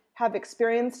to have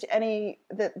experienced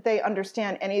that they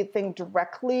understand anything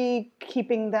directly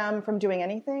keeping them from doing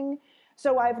anything.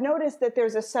 So I've noticed that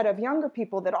there's a set of younger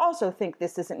people that also think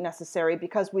this isn't necessary,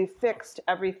 because we've fixed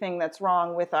everything that's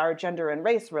wrong with our gender and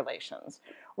race relations,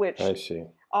 which I see.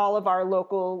 All of our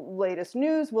local latest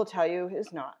news will tell you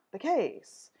is not the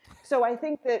case. So I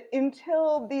think that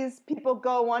until these people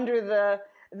go under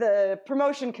the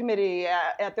promotion committee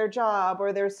at their job,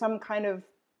 or there's some kind of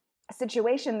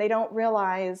situation, they don't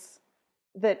realize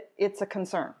that it's a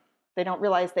concern. They don't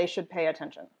realize they should pay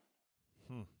attention.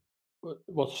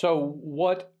 Well, so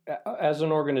what, as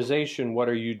an organization, what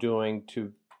are you doing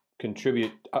to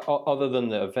contribute, other than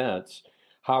the events?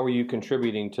 How are you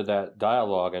contributing to that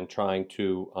dialogue and trying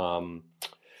to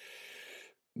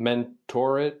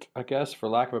mentor it, I guess, for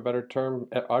lack of a better term,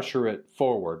 usher it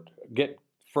forward, get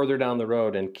further down the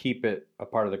road and keep it a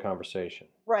part of the conversation?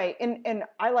 Right. And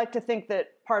I like to think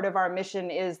that part of our mission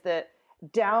is that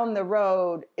down the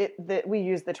road, that we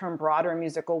use the term broader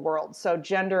musical world. So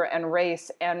gender and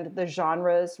race and the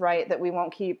genres, right? That we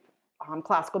won't keep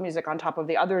classical music on top of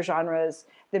the other genres.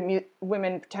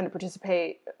 Women tend to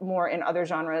participate more in other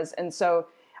genres. And so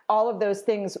all of those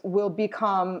things will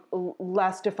become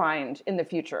less defined in the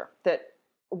future, that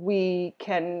we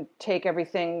can take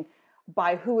everything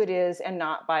by who it is and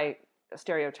not by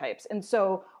stereotypes. And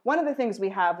so one of the things we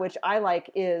have, which I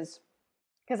like, is,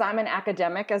 because I'm an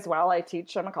academic as well,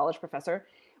 I'm a college professor,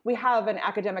 we have an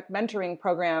academic mentoring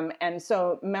program. And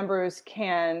so members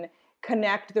can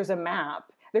connect, there's a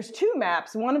map. There's two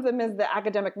maps. One of them is the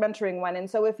academic mentoring one. And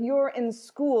so if you're in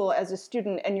school as a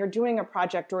student and you're doing a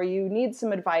project, or you need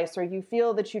some advice, or you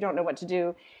feel that you don't know what to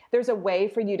do, there's a way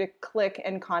for you to click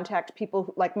and contact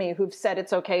people like me who've said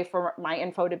it's okay for my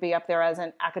info to be up there as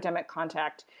an academic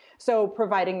contact. So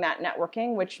providing that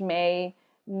networking, which may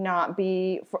not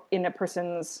be in a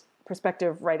person's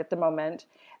perspective right at the moment.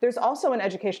 There's also an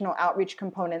educational outreach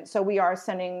component. So we are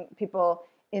sending people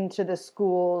into the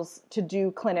schools to do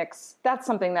clinics. That's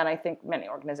something that I think many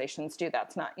organizations do.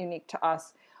 That's not unique to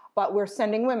us, but we're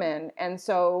sending women. And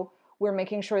so we're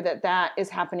making sure that that is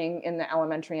happening in the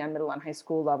elementary and middle and high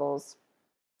school levels.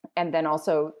 And then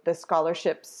also the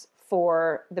scholarships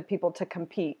for the people to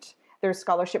compete. There's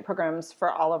scholarship programs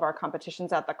for all of our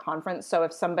competitions at the conference. So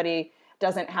if somebody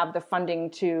doesn't have the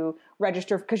funding to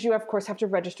register, because you of course have to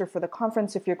register for the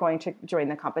conference if you're going to join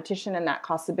the competition, and that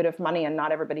costs a bit of money and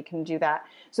not everybody can do that.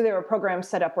 So there are programs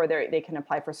set up where they can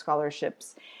apply for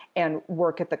scholarships and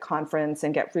work at the conference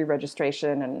and get free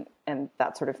registration and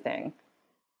that sort of thing.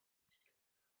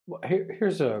 Well,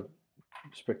 here's a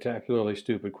spectacularly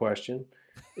stupid question.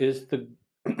 Is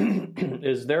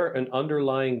there an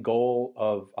underlying goal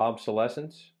of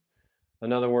obsolescence?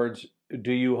 In other words,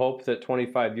 do you hope that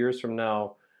 25 years from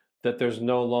now that there's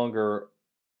no longer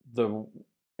the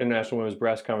International Women's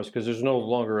Brass Conference, because there's no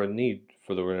longer a need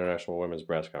for the International Women's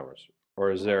Brass Conference? Or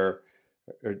is there,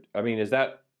 is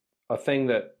that a thing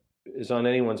that is on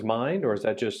anyone's mind, or is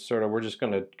that just sort of, we're just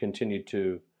going to continue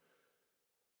to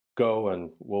go and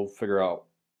we'll figure out?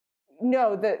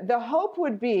 No, the hope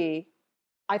would be,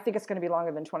 I think it's going to be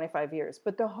longer than 25 years,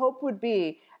 but the hope would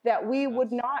be that we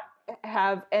would not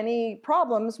have any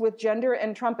problems with gender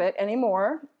and trumpet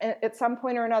anymore at some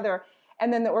point or another,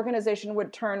 and then the organization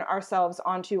would turn ourselves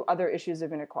onto other issues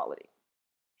of inequality.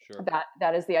 Sure.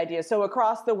 That is the idea. So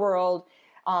across the world,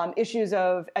 issues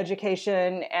of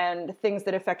education and things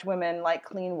that affect women, like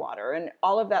clean water and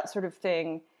all of that sort of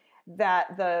thing,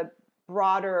 that the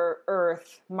broader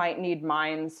Earth might need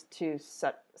minds to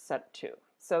set to.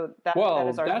 So that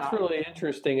is our that's thought. really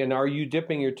interesting. And are you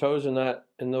dipping your toes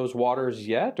in those waters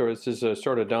yet, or is this a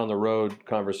sort of down the road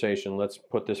conversation? Let's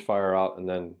put this fire out and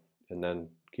then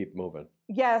keep moving.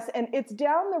 Yes, and it's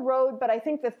down the road, but I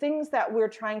think the things that we're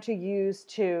trying to use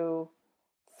to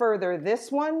further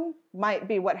this one might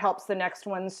be what helps the next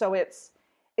one. So it's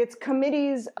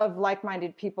committees of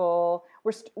like-minded people.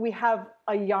 We have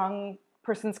a young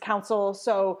person's council,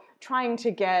 so trying to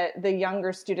get the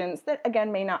younger students that,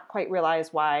 again, may not quite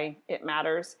realize why it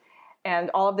matters.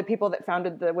 And all of the people that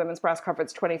founded the Women's Brass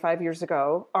Conference 25 years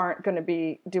ago aren't going to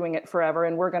be doing it forever,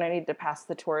 and we're going to need to pass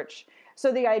the torch.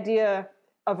 So the idea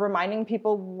of reminding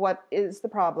people what is the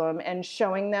problem and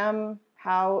showing them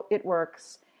how it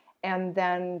works, and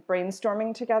then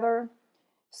brainstorming together.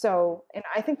 So, and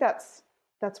I think that's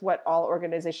what all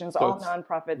organizations, all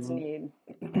nonprofits need.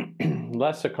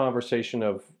 Less a conversation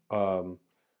of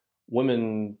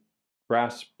women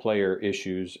brass player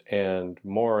issues and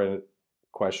more a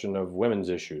question of women's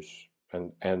issues,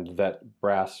 and that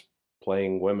brass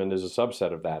playing women is a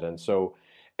subset of that. And so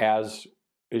as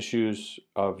issues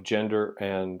of gender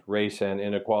and race and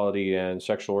inequality and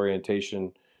sexual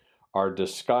orientation are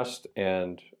discussed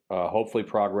and hopefully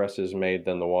progress is made,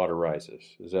 then the water rises.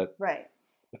 Is that right?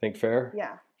 I think fair?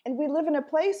 Yeah. And we live in a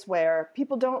place where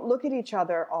people don't look at each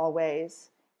other always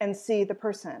and see the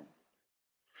person.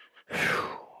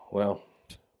 Well,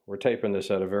 we're taping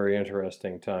this at a very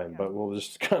interesting time, but we'll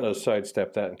just kind of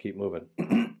sidestep that and keep moving.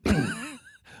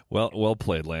 Well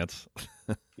played, Lance.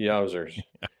 Yowzers.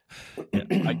 Yeah,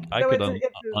 I could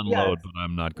unload, but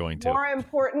I'm not going to. More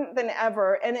important than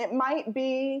ever. And it might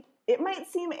be it might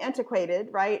seem antiquated,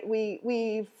 right?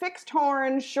 We fixed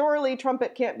horn, surely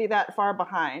trumpet can't be that far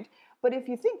behind. But if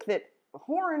you think that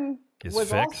horn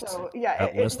was fixed also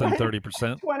at less than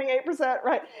 30%. 28%,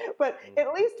 right? But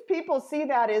at least people see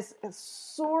that as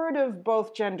sort of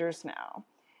both genders now.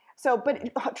 So, but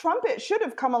trumpet should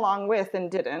have come along with and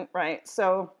didn't, right?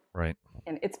 So, right.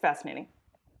 And it's fascinating.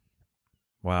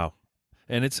 Wow.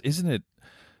 And isn't it,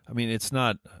 I mean, it's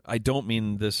not, I don't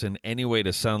mean this in any way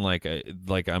to sound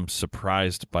like I'm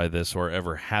surprised by this or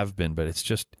ever have been, but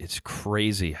it's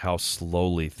crazy how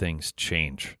slowly things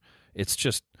change. It's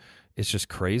just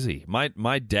crazy.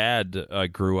 My dad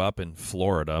grew up in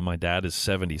Florida. My dad is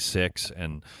 76,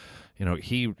 and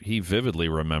he vividly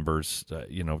remembers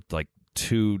like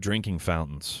 2 drinking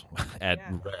fountains at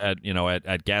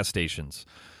gas stations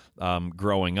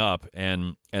growing up,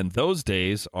 and those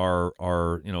days are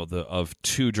of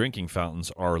 2 drinking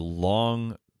fountains are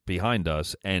long behind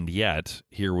us, and yet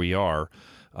here we are.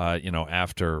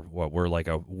 After we're like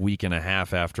a week and a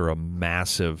half after a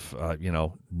massive,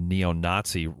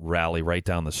 neo-Nazi rally right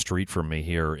down the street from me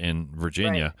here in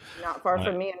Virginia. Right. Not far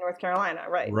from me in North Carolina,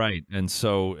 right? Right. And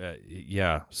so,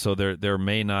 so there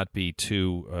may not be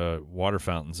 2 water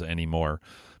fountains anymore,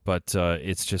 but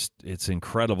it's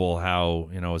incredible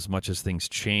how, as much as things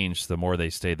change, the more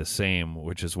they stay the same,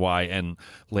 which is why, and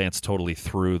Lance totally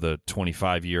threw the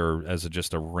 25-year as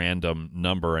just a random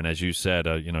number. And as you said,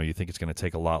 you think it's going to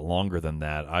take a lot longer than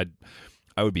that.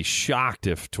 I would be shocked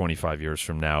if 25 years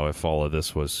from now, if all of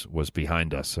this was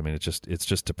behind us. I mean, it's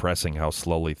just depressing how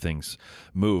slowly things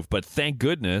move. But thank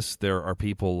goodness there are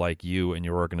people like you and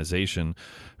your organization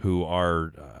who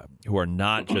are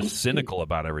not just cynical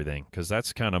about everything, because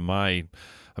that's kind of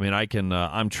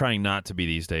I'm trying not to be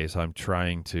these days. I'm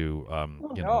trying to,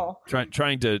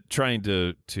 trying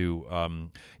to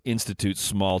institute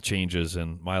small changes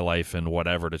in my life and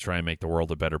whatever to try and make the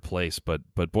world a better place. But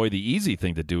boy, the easy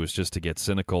thing to do is just to get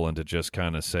cynical and to just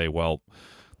kind of say, well,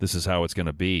 this is how it's going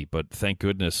to be. But thank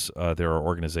goodness there are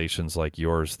organizations like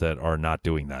yours that are not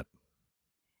doing that.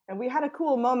 And we had a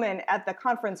cool moment at the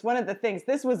conference. One of the things,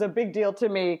 this was a big deal to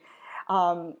me.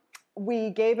 We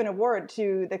gave an award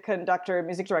to the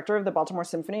music director of the Baltimore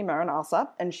Symphony, Maren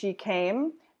Alsop, and she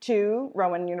came to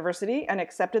Rowan University and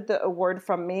accepted the award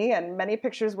from me, and many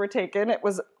pictures were taken. It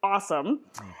was awesome.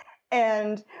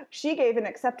 And she gave an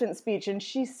acceptance speech, and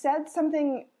she said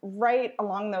something right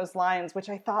along those lines, which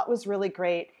I thought was really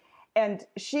great. And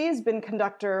she's been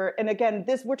conductor, and again,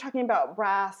 we're talking about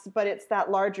brass, but it's that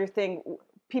larger thing.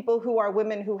 People who are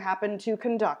women who happen to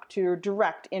conduct, to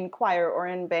direct in choir or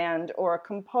in band or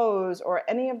compose or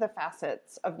any of the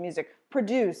facets of music,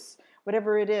 produce,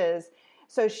 whatever it is.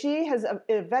 So she has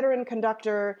a veteran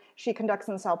conductor. She conducts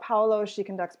in Sao Paulo. She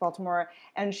conducts Baltimore,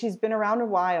 and she's been around a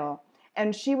while.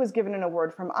 And she was given an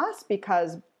award from us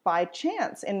because by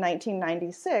chance in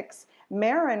 1996,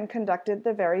 Maren conducted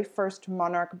the very first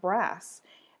Monarch Brass.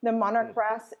 The Monarch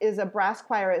Brass is a brass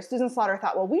choir. Susan Slaughter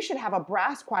thought, well, we should have a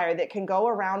brass choir that can go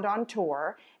around on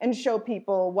tour and show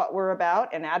people what we're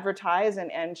about and advertise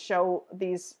and show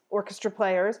these orchestra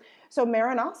players. So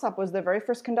Maren Alsop was the very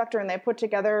first conductor, and they put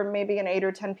together maybe an 8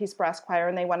 or 10-piece brass choir,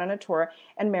 and they went on a tour,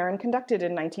 and Maren conducted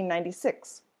in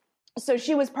 1996. So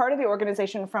she was part of the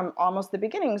organization from almost the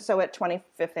beginning. So at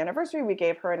 25th anniversary, we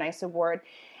gave her a nice award.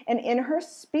 And in her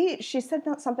speech, she said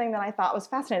something that I thought was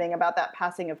fascinating about that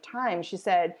passing of time. She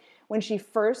said when she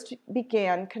first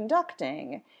began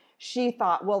conducting, she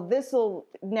thought, well, there'll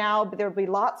be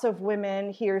lots of women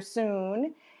here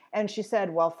soon. And she said,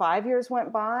 well, 5 years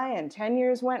went by and 10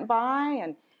 years went by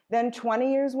and then 20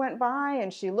 years went by.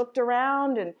 And she looked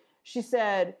around and she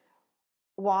said,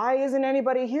 why isn't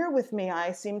anybody here with me?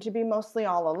 I seem to be mostly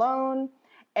all alone.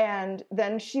 And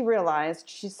then she realized,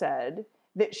 she said,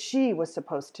 that she was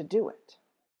supposed to do it.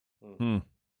 Hmm.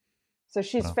 So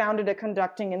she's founded a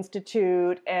conducting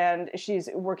institute, and she's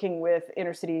working with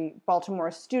inner city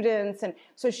Baltimore students. And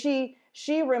so she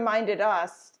reminded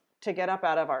us to get up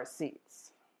out of our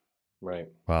seats. Right.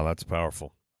 Wow, that's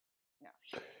powerful.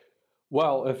 Yeah.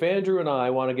 Well, if Andrew and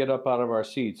I want to get up out of our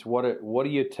seats, what do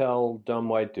you tell dumb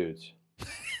white dudes?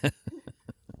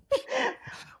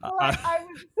 Well, I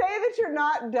would say that you're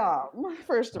not dumb,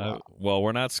 first of all. Well,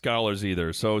 we're not scholars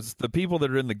either, so it's the people that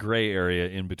are in the gray area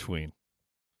in between.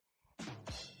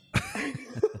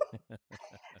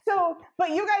 But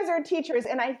you guys are teachers,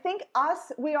 and I think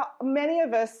many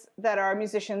of us that are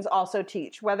musicians also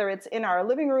teach, whether it's in our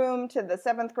living room to the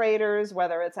 7th graders,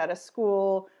 whether it's at a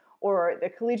school or the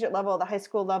collegiate level, the high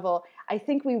school level. I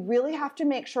think we really have to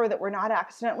make sure that we're not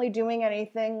accidentally doing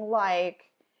anything like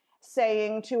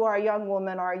saying to our young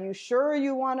woman, are you sure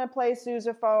you want to play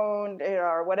sousaphone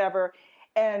or whatever?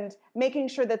 and making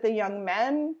sure that the young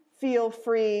men feel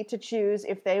free to choose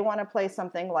if they want to play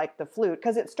something like the flute,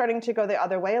 because it's starting to go the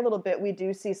other way a little bit. We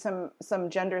do see some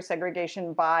gender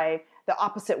segregation by the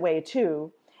opposite way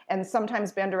too. And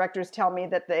sometimes band directors tell me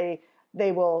that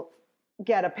they will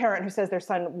get a parent who says their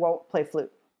son won't play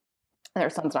flute. Their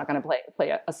son's not going to play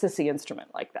a sissy instrument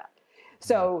like that.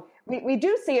 So we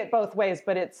do see it both ways,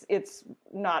 but it's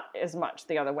not as much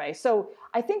the other way. So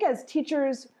I think as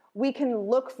teachers, we can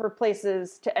look for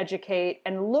places to educate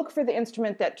and look for the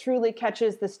instrument that truly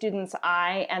catches the student's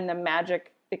eye and the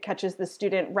magic that catches the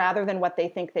student rather than what they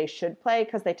think they should play,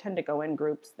 because they tend to go in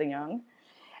groups, the young,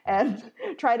 and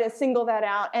try to single that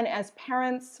out. And as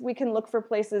parents, we can look for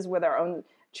places with our own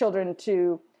children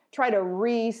to try to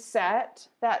reset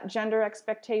that gender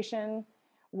expectation.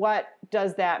 What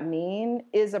does that mean?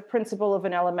 Is a principal of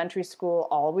an elementary school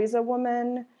always a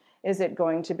woman? Is it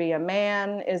going to be a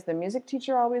man? Is the music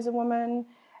teacher always a woman?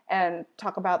 And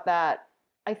talk about that.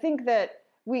 I think that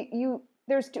we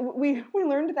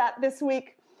learned that this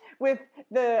week with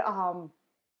the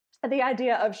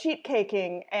idea of sheet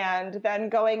caking and then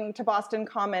going to Boston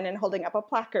Common and holding up a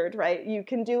placard, right? You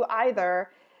can do either.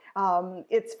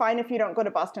 It's fine if you don't go to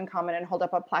Boston Common and hold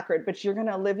up a placard, but you're going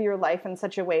to live your life in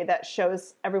such a way that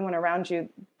shows everyone around you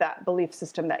that belief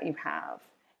system that you have.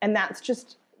 And that's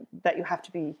just that you have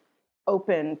to be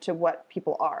open to what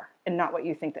people are and not what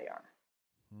you think they are.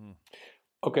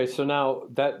 Okay, so now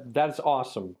that's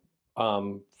awesome.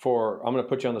 I'm going to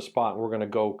put you on the spot. We're going to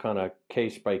go kind of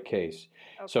case by case.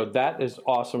 Okay. So that is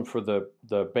awesome for the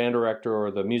band director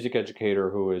or the music educator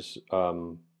who is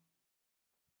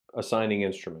assigning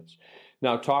instruments.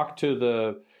 Now talk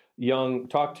to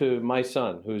my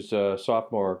son, who's a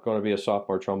sophomore, going to be a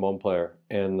sophomore trombone player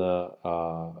in the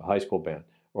high school band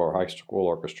or high school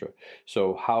orchestra.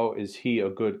 So how is he a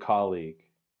good colleague?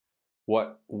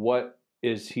 What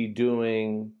is he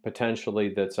doing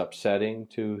potentially that's upsetting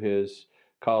to his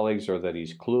colleagues, or that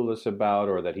he's clueless about,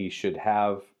 or that he should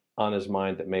have on his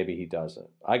mind that maybe he doesn't?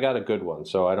 I got a good one,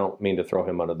 so I don't mean to throw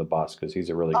him under the bus because he's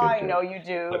a really good dude. I know you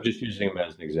do. I'm just using him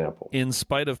as an example. In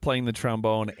spite of playing the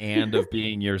trombone and of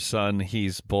being your son,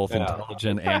 he's both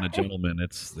intelligent and a gentleman.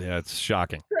 It's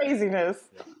shocking. Craziness.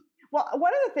 Yeah. Well,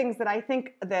 one of the things that I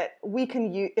think that we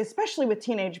can use, especially with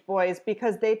teenage boys,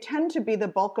 because they tend to be the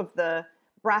bulk of the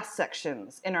brass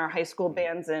sections in our high school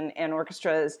bands and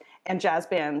orchestras and jazz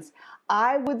bands,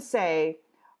 I would say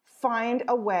find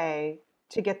a way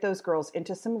to get those girls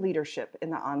into some leadership in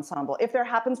the ensemble. If there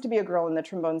happens to be a girl in the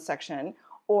trombone section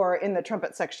or in the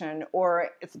trumpet section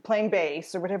or it's playing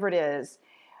bass or whatever it is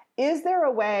there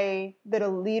a way that a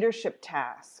leadership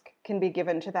task can be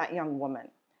given to that young woman?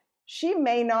 She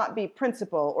may not be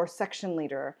principal or section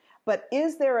leader, but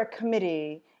is there a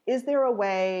committee? Is there a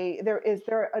way, is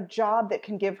there a job that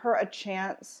can give her a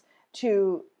chance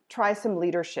to try some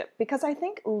leadership? Because I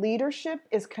think leadership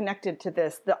is connected to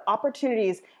this. The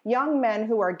opportunities, young men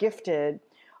who are gifted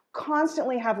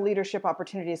constantly have leadership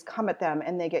opportunities come at them,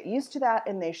 and they get used to that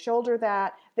and they shoulder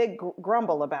that. They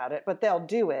grumble about it, but they'll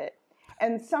do it.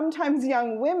 And sometimes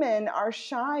young women are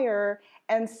shyer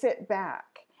and sit back.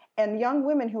 And young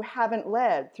women who haven't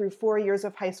led through 4 years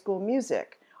of high school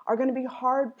music are going to be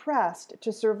hard-pressed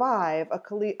to survive a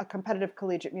competitive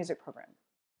collegiate music program.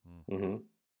 Mm-hmm.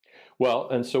 Well,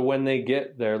 and so when they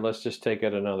get there, let's just take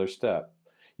it another step.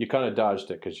 You kind of dodged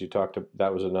it because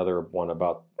that was another one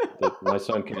about my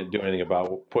son can't do anything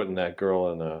about putting that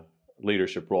girl in a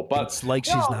leadership role. But it's like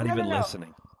she's not even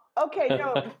listening. Okay,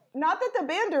 no, not that the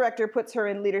band director puts her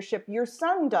in leadership. Your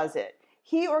son does it.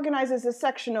 He organizes a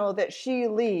sectional that she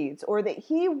leads, or that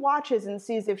he watches and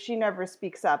sees if she never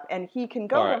speaks up, and he can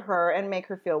go to her and make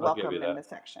her feel welcome in the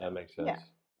section. That makes sense. Yeah.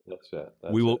 That's it.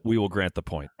 We will grant the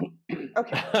point.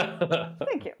 Okay.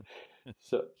 Thank you.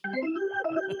 So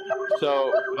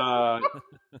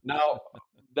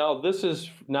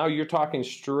now you're talking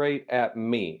straight at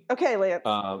me. Okay, Lance.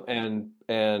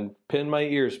 And pin my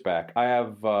ears back. I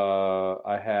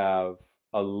have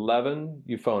 11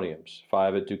 euphoniums,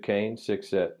 5 at Duquesne,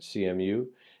 6 at CMU,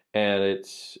 and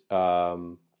it's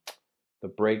the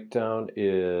breakdown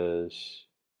is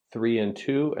 3 and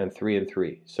 2 and 3 and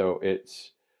 3. So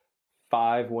it's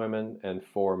 5 women and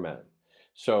 4 men.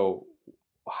 So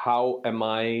how am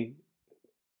I?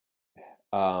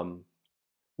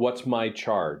 What's my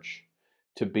charge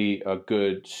to be a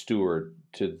good steward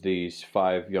to these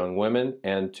 5 young women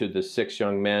and to the 6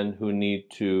 young men who need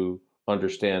to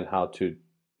understand how to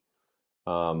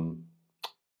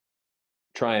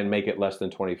try and make it less than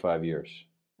 25 years?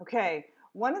 Okay.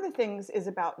 One of the things is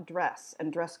about dress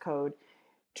and dress code.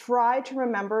 Try to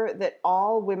remember that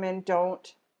all women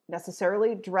don't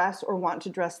necessarily dress or want to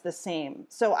dress the same.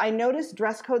 So I notice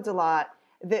dress codes a lot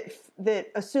that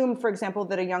assume, for example,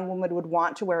 that a young woman would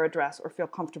want to wear a dress or feel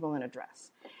comfortable in a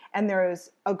dress. And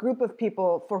there's a group of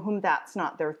people for whom that's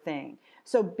not their thing.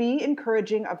 So be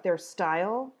encouraging of their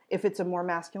style. If it's a more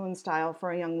masculine style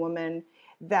for a young woman,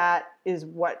 that is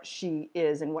what she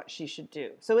is and what she should do.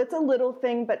 So it's a little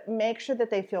thing, but make sure that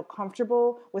they feel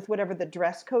comfortable with whatever the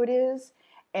dress code is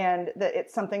and that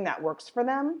it's something that works for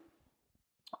them.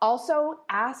 Also,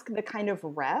 ask the kind of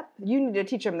rep. You need to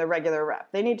teach them the regular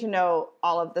rep. They need to know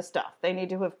all of the stuff. They need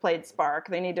to have played Spark.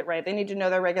 They need to know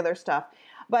their regular stuff.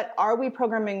 But are we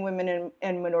programming women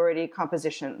in minority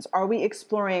compositions? Are we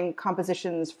exploring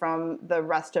compositions from the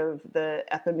rest of the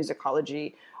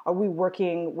ethnomusicology? Are we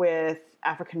working with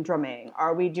African drumming?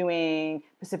 Are we doing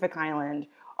Pacific Island?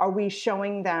 Are we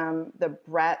showing them the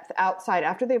breadth outside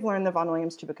after they've learned the Vaughan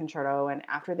Williams Tuba Concerto and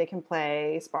after they can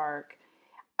play Spark?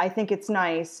 I think it's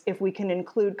nice if we can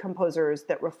include composers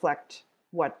that reflect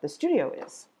what the studio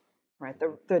is, right?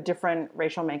 The different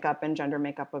racial makeup and gender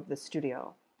makeup of the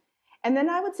studio. And then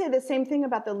I would say the same thing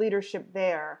about the leadership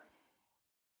there,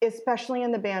 especially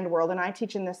in the band world. And I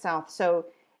teach in the South, so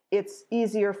it's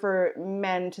easier for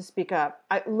men to speak up.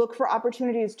 I look for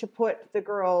opportunities to put the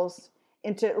girls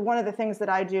into one of the things that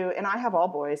I do, and I have all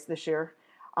boys this year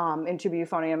in Tuba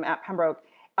Euphonium at Pembroke.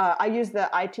 I use the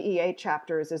ITEA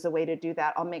chapters as a way to do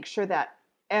that. I'll make sure that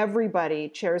everybody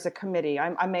chairs a committee.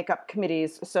 I make up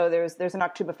committees. So there's an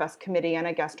Oktoberfest committee and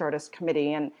a guest artist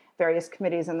committee and various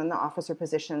committees and then the officer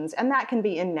positions. And that can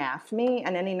be in NAFME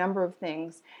and any number of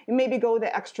things. You maybe go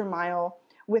the extra mile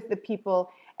with the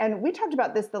people. And we talked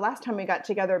about this the last time we got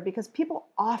together because people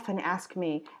often ask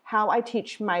me how I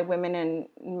teach my women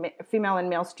and female and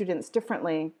male students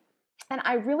differently. And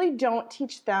I really don't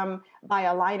teach them by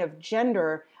a line of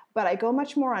gender, but I go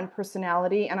much more on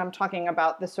personality, and I'm talking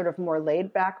about the sort of more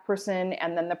laid-back person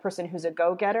and then the person who's a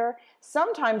go-getter.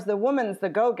 Sometimes the woman's the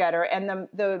go-getter, and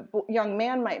the young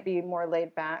man might be more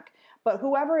laid-back, but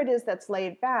whoever it is that's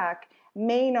laid-back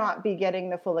may not be getting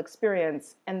the full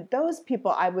experience. And those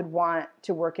people I would want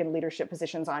to work in leadership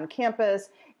positions on campus,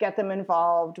 get them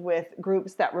involved with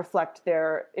groups that reflect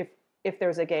their, if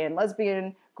there's a gay and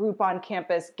lesbian group on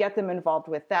campus, get them involved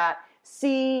with that.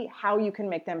 See how you can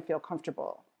make them feel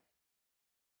comfortable.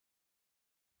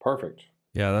 Perfect.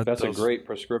 Yeah, that's a great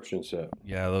prescription set.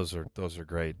 Yeah, those are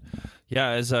great. Yeah,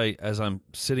 as I'm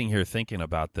sitting here thinking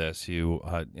about this, you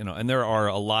know, and there are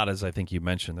a lot, as I think you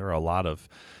mentioned, there are a lot of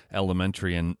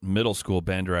elementary and middle school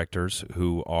band directors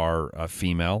who are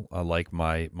female, like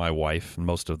my wife.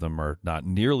 Most of them are not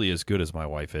nearly as good as my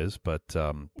wife is, but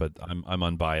I'm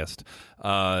unbiased.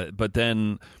 But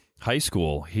then high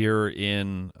school here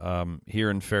in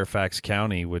Fairfax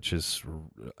County, which is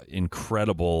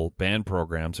incredible band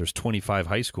programs. There's 25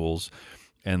 high schools,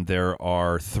 and there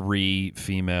are 3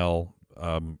 female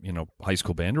high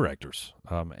school band directors,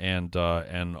 and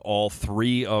all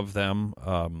 3 of them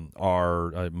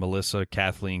are Melissa,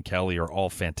 Kathleen, Kelly are all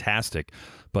fantastic,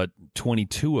 but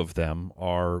 22 of them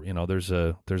are, there's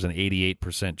an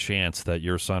 88% chance that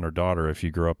your son or daughter, if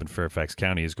you grew up in Fairfax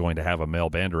County, is going to have a male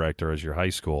band director as your high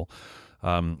school.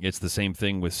 It's the same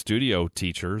thing with studio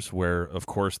teachers, where of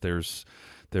course there's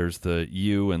the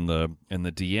you and the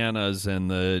Deannas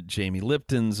and the Jamie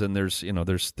Liptons, and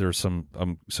there's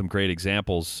some great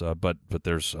examples, but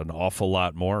there's an awful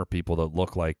lot more people that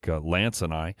look like Lance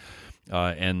and I,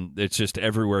 and it's just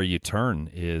everywhere you turn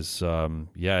is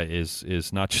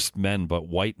not just men but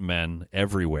white men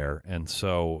everywhere, and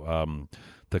so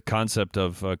the concept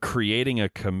of creating a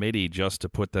committee just to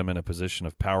put them in a position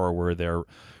of power where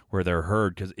they're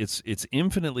heard, because it's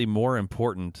infinitely more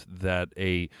important that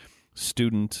a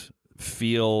student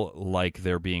feel like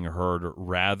they're being heard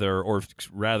rather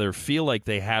feel like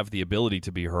they have the ability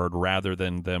to be heard rather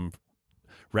than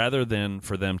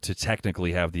for them to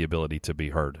technically have the ability to be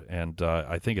heard. And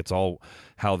I think it's all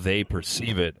how they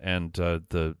perceive it, and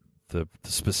the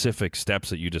specific steps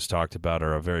that you just talked about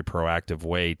are a very proactive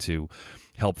way to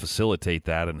help facilitate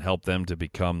that and help them to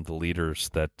become the leaders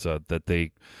that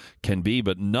they can be.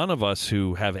 But none of us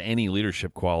who have any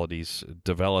leadership qualities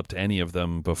developed any of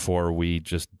them before we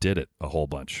just did it a whole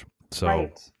bunch. So,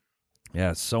 right.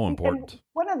 Yeah, it's so important. And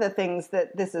one of the things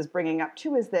that this is bringing up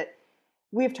too is that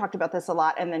we've talked about this a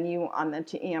lot, and then you on the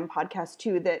TEM podcast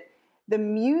too, that the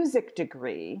music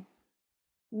degree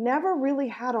never really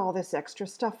had all this extra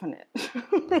stuff in it.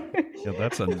 Yeah,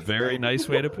 that's a very nice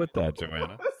way to put that,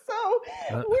 Joanna.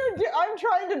 I'm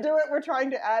trying to do it. We're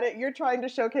trying to add it. You're trying to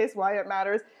showcase why it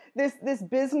matters. This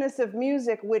business of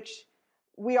music, which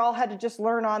we all had to just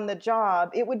learn on the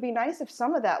job. It would be nice if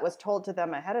some of that was told to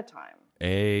them ahead of time.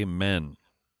 Amen.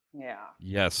 Yeah.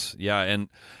 Yes, yeah,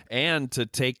 and to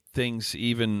take things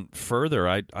even further,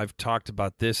 I've talked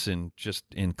about this in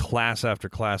class after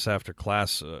class after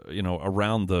class,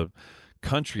 around the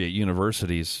country at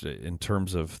universities, in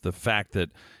terms of the fact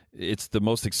that it's the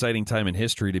most exciting time in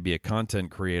history to be a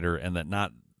content creator, and that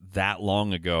not that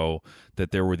long ago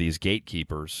that there were these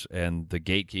gatekeepers, and the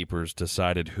gatekeepers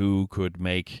decided who could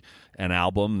make an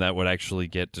album that would actually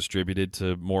get distributed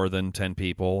to more than 10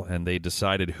 people, and they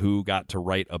decided who got to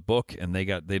write a book, and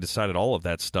they decided all of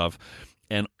that stuff.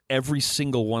 And every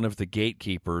single one of the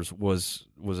gatekeepers was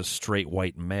a straight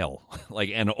white male, like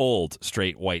an old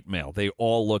straight white male. They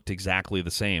all looked exactly the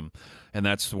same, and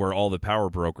that's where all the power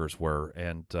brokers were.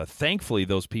 And thankfully,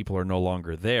 those people are no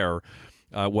longer there.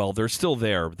 Well, they're still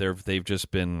there. They've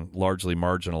just been largely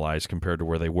marginalized compared to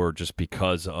where they were, just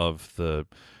because of the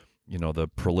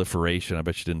proliferation. I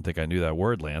bet you didn't think I knew that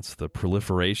word, Lance. The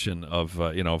proliferation of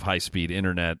of high speed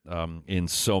internet in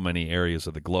so many areas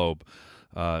of the globe.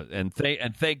 And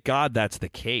thank God that's the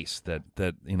case. That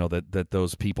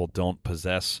those people don't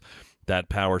possess that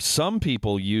power. Some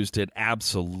people used it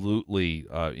absolutely,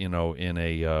 in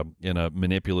a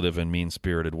manipulative and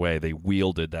mean-spirited way. They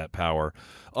wielded that power.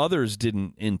 Others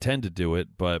didn't intend to do it,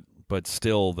 but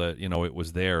still, it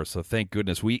was there. So thank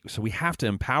goodness we have to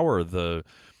empower the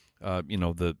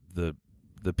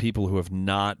people who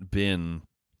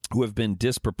have been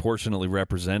disproportionately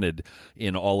represented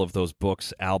in all of those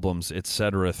books, albums,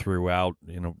 etc. throughout,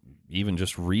 even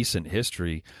just recent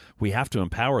history. We have to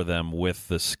empower them with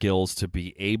the skills to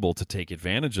be able to take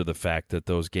advantage of the fact that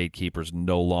those gatekeepers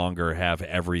no longer have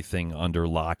everything under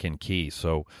lock and key.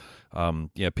 So,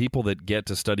 people that get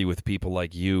to study with people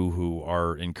like you, who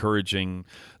are encouraging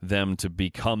them to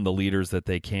become the leaders that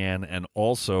they can, and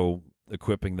also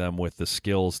equipping them with the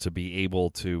skills to be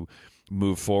able to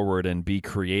move forward and be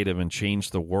creative and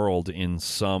change the world in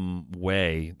some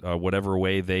way, whatever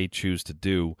way they choose to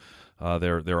do.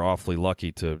 They're awfully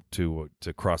lucky to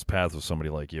cross paths with somebody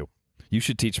like you. You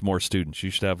should teach more students. You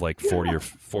should have like 40 or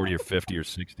 50 or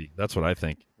 60. That's what I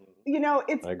think. I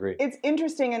agree. It's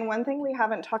interesting, and one thing we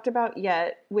haven't talked about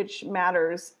yet, which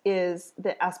matters, is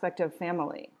the aspect of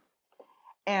family.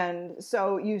 And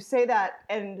so you say that,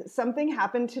 and something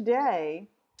happened today,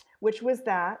 which was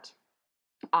that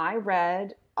I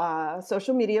read a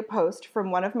social media post from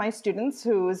one of my students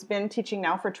who's been teaching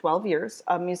now for 12 years,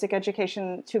 a music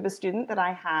education tuba student that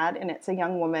I had, and it's a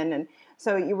young woman. And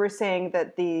so you were saying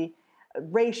that the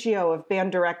ratio of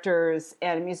band directors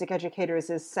and music educators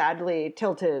is sadly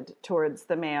tilted towards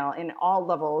the male in all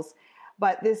levels.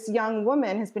 But this young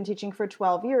woman has been teaching for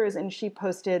 12 years, and she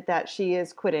posted that she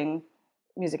is quitting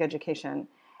music education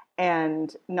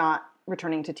and not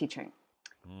returning to teaching.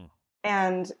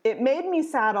 And it made me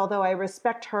sad, although I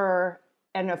respect her.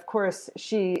 And of course,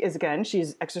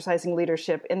 she's exercising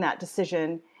leadership in that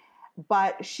decision.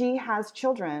 But she has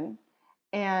children.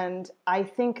 And I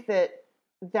think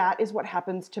that is what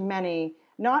happens to many.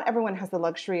 Not everyone has the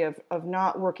luxury of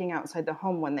not working outside the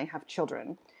home when they have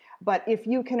children. But if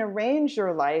you can arrange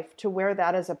your life to where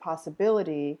that is a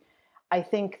possibility, I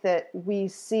think that we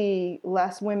see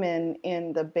less women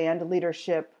in the band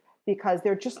leadership because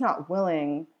they're just not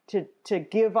willing to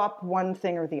give up one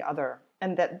thing or the other,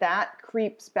 and that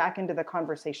creeps back into the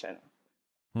conversation.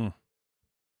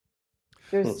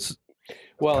 There's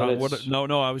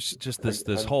I was just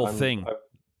this whole thing.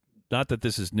 Not that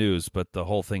this is news, but the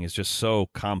whole thing is just so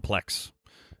complex.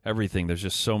 Everything, there's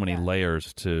just so many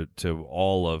layers to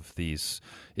all of these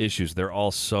issues. They're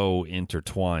all so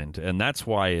intertwined, and that's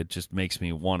why it just makes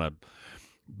me want to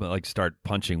start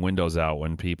punching windows out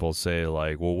when people say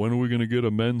like, well, when are we going to get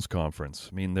a men's conference?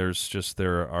 I mean, there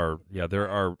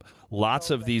are lots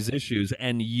of these issues,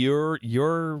 and your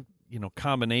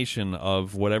combination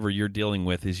of whatever you're dealing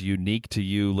with is unique to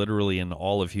you, literally in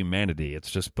all of humanity. It's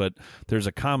just, but there's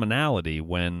a commonality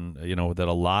when, that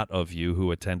a lot of you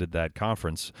who attended that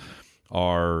conference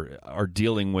are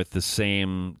dealing with the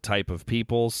same type of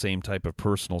people, same type of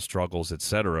personal struggles,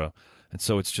 etc. And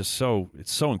so it's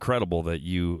so incredible that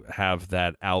you have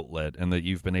that outlet and that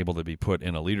you've been able to be put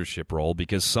in a leadership role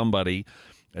because somebody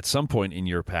at some point in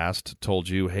your past told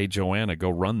you, hey, Joanna, go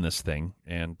run this thing.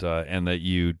 And that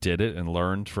you did it and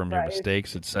learned from your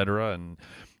mistakes, etc.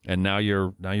 And now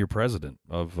you're president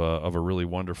of a really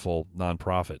wonderful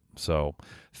nonprofit. So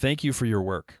thank you for your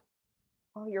work.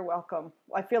 Oh, you're welcome.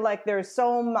 I feel like there's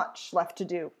so much left to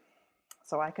do.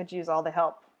 So I could use all the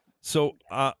help. So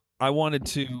I wanted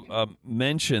to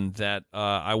mention that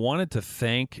I wanted to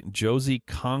thank Josie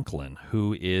Conklin,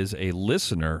 who is a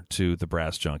listener to the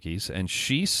Brass Junkies, and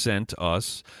she sent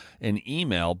us an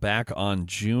email back on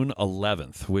June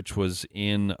 11th, which was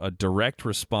in a direct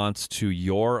response to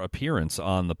your appearance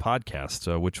on the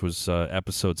podcast, which was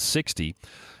episode 60,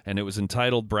 and it was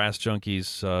entitled Brass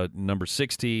Junkies number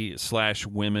 60 /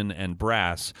 Women and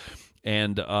Brass,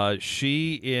 and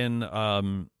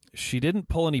she didn't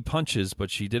pull any punches,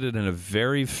 but she did it in a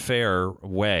very fair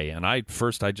way. And I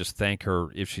just thank her,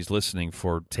 if she's listening,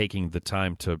 for taking the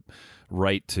time to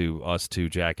write to us two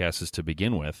jackasses to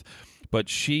begin with. But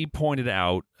she pointed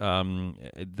out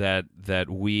that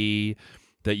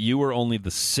you were only the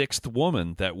 6th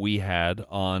woman that we had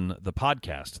on the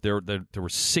podcast. There were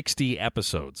 60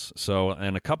 episodes. So,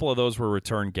 and a couple of those were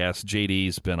return guests.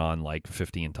 JD's been on like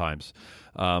 15 times.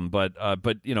 But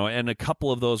and a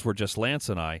couple of those were just Lance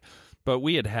and I. But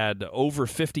we had over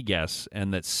 50 guests,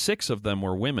 and that 6 of them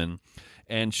were women.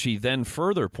 And she then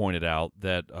further pointed out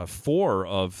that 4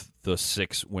 of the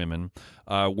 6 women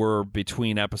were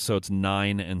between episodes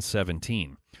 9 and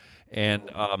 17.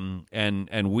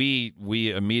 And we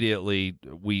immediately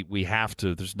we have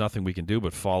to, there's nothing we can do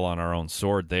but fall on our own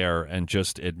sword there and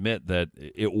just admit that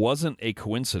it wasn't a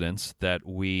coincidence that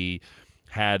we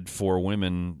had 4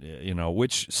 women,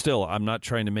 which still, I'm not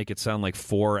trying to make it sound like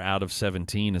 4 out of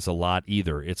 17 is a lot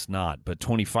either. It's not, but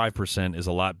 25% is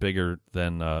a lot bigger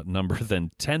than number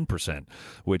than 10%,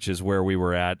 which is where we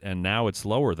were at, and now it's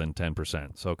lower than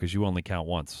 10%. So, because you only count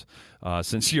once,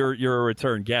 since you're a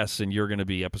return guest and you're going to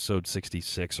be episode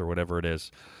 66 or whatever it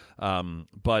is.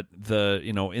 But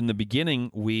in the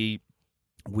beginning, we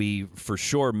for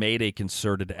sure made a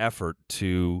concerted effort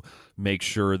to make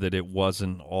sure that it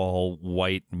wasn't all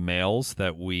white males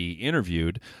that we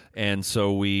interviewed. And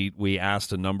so we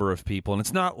asked a number of people, and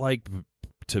it's not like,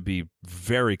 to be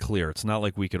very clear, it's not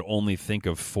like we could only think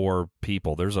of 4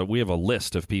 people. We have a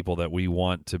list of people that we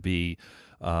want to be,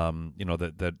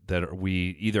 that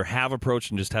we either have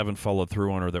approached and just haven't followed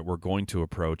through on, or that we're going to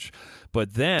approach.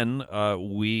 But then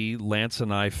Lance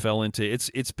and I fell into,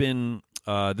 it's been,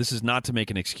 this is not to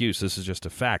make an excuse. This is just a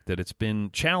fact that it's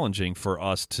been challenging for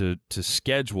us to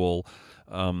schedule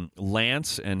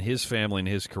Lance and his family and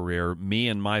his career, me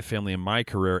and my family and my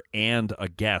career, and a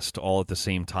guest all at the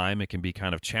same time. It can be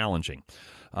kind of challenging.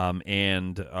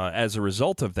 And as a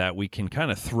result of that, we can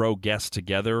kind of throw guests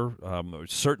together.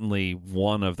 Certainly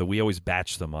we always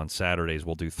batch them on Saturdays.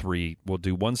 We'll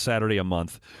do 1 Saturday a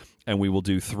month, and we will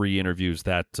do 3 interviews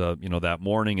that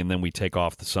morning, and then we take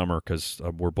off the summer because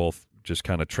we're both just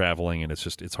kind of traveling, and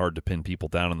it's hard to pin people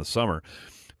down in the summer.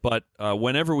 But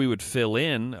whenever we would fill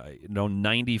in,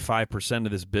 95%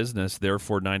 of this business,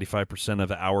 therefore 95%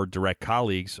 of our direct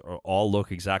colleagues all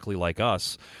look exactly like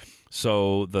us.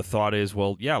 So the thought is,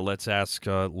 well, yeah, let's ask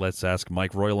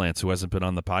Mike Roylance, who hasn't been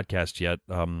on the podcast yet.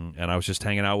 And I was just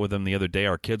hanging out with him the other day.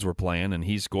 Our kids were playing, and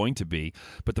he's going to be.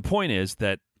 But the point is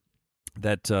that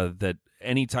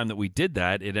any time that we did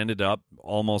that, it ended up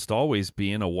almost always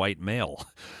being a white male.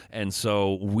 And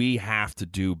so we have to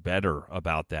do better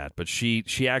about that. But she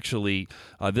actually,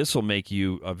 this will make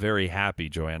you very happy,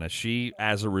 Joanna. She,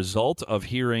 as a result of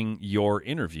hearing your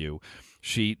interview,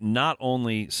 she not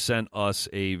only sent us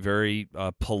a very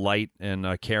polite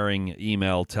and caring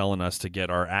email telling us to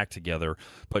get our act together,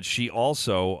 but she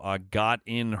also got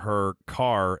in her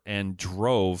car and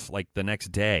drove like the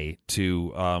next day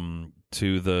to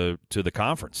the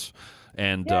conference.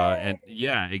 And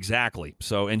yeah, exactly.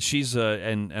 So, and she's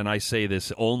and I say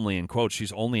this only in quotes,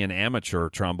 she's only an amateur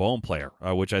trombone player,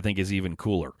 which I think is even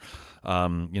cooler.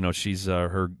 She's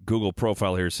her Google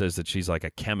profile here says that she's like a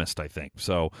chemist, I think.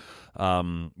 So,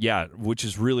 yeah, which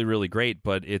is really, really great.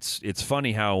 But it's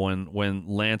funny how when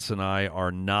Lance and I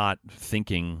are not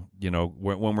thinking,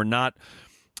 when we're not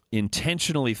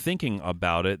intentionally thinking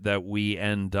about it, that we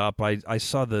end up, I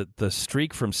saw the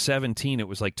streak from 17, it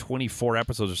was like 24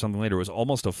 episodes or something later. It was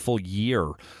almost a full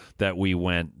year that we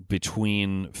went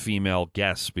between female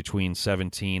guests, between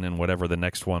 17 and whatever the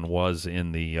next one was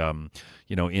in the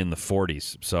in the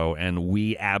 40s. So, and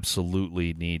we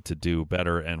absolutely need to do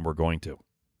better, and we're going to.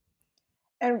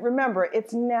 And remember,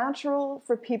 it's natural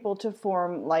for people to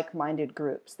form like-minded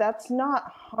groups. That's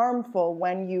not harmful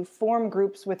when you form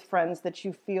groups with friends that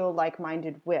you feel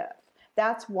like-minded with.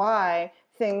 That's why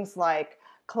things like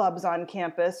clubs on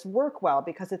campus work well,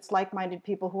 because it's like-minded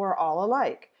people who are all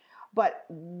alike. But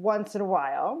once in a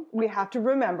while, we have to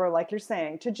remember, like you're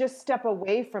saying, to just step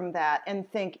away from that and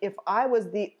think, if I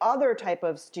was the other type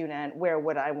of student, where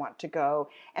would I want to go?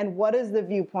 And what is the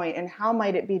viewpoint, and how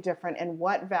might it be different? And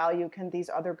what value can these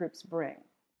other groups bring?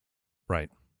 Right.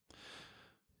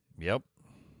 Yep.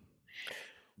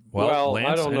 Well, I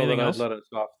Lance, don't know anything that else? I'd let us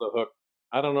off the hook.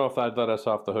 I don't know if I'd let us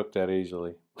off the hook that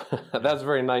easily. That's a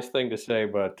very nice thing to say,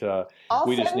 but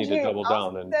we just need to double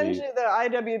down and send be you the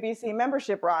IWBC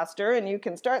membership roster, and you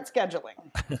can start scheduling.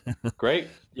 great.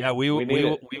 Yeah, need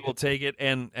it. we will take it,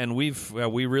 and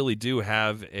we really do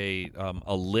have a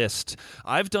list.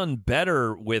 I've done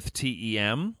better with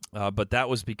TEM, but that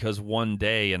was because one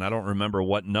day, and I don't remember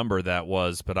what number that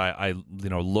was, but I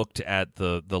looked at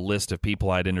the list of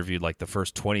people I'd interviewed, like the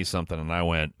first 20 something, and I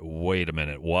went, wait a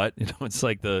minute, what? It's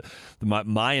like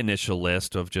my initial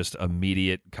list of just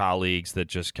immediate colleagues that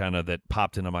just kind of that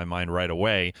popped into my mind right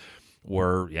away.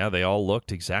 They all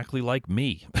looked exactly like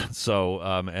me. So,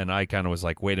 and I kind of was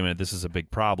like, wait a minute, this is a big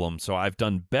problem. So I've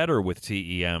done better with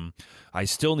TEM. I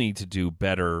still need to do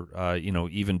better,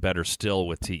 even better still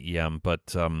with TEM.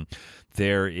 But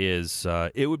there is,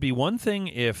 it would be one thing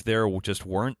if there just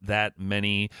weren't that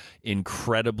many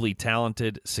incredibly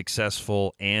talented,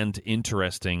 successful, and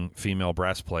interesting female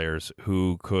brass players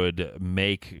who could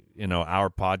make, our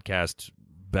podcast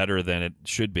better than it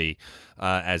should be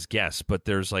as guests, but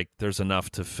there's enough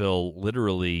to fill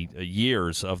literally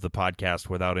years of the podcast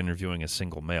without interviewing a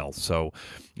single male. So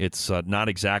it's not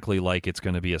exactly like it's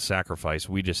going to be a sacrifice.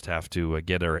 We just have to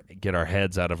get our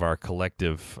heads out of our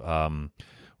collective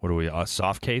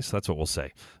soft case? That's what we'll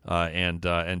say,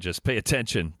 and just pay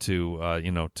attention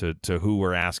to to who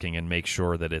we're asking and make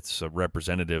sure that it's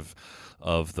representative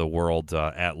of the world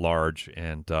at large,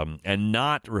 and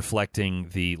not reflecting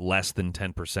the less than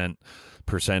 10%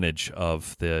 percentage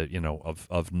of the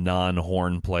of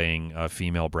non-horn playing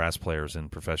female brass players in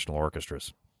professional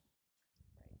orchestras.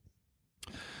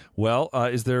 Well,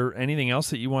 is there anything else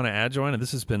that you want to add, Joanna?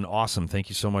 This has been awesome. Thank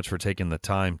you so much for taking the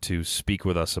time to speak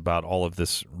with us about all of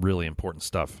this really important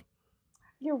stuff.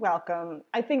 You're welcome.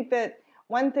 I think that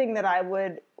one thing that I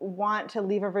would want to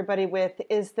leave everybody with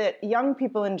is that young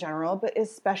people in general, but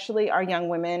especially our young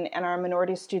women and our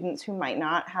minority students who might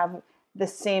not have the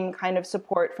same kind of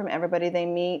support from everybody they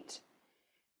meet,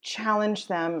 challenge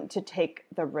them to take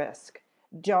the risk.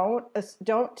 Don't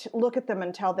look at them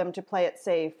and tell them to play it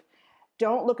safe.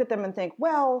 Don't look at them and think,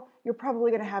 well, you're probably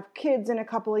going to have kids in a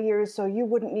couple of years, so you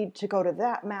wouldn't need to go to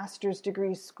that master's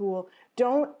degree school.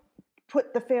 Don't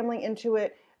put the family into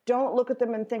it. Don't look at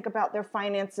them and think about their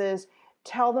finances.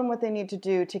 Tell them what they need to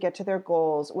do to get to their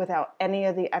goals without any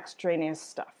of the extraneous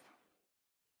stuff.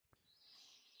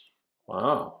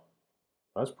 Wow.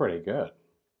 That's pretty good.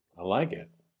 I like it.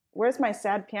 Where's my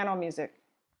sad piano music?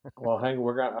 Well, I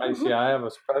have a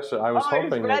special. I was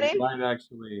hoping that you might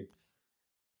actually.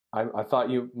 I thought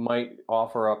you might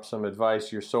offer up some advice.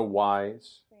 You're so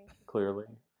wise, clearly.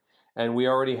 And we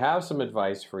already have some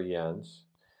advice for Jens.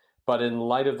 But in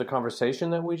light of the conversation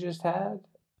that we just had,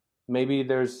 maybe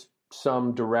there's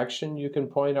some direction you can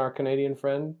point our Canadian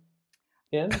friend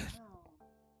in?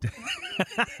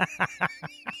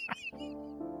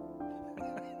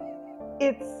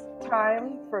 It's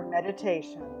time for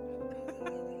meditation.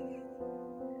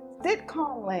 Sit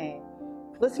calmly,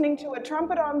 listening to a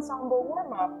trumpet ensemble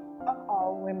warm-up of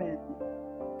all women.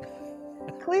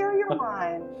 Clear your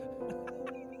mind.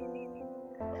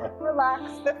 Relax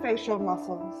the facial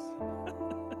muscles.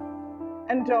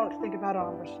 And don't think about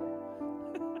embouchure.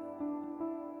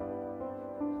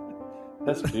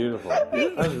 That's beautiful.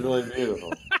 That's really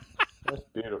beautiful. That's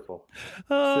beautiful.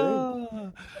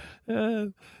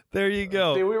 There you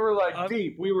go. See, we were like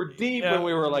deep. We were deep and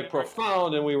we were like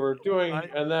profound and we were doing,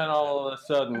 and then all of a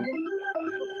sudden.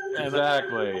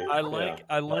 Exactly. I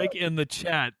like in the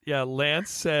chat. Yeah, Lance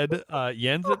said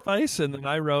Jens advice, and then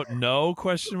I wrote no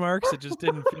question marks. It just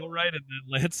didn't feel right. And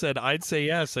then Lance said I'd say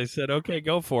yes. I said okay,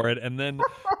 go for it. And then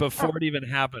before it even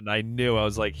happened, I knew. I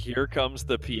was like, here comes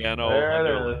the piano. There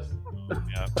it is.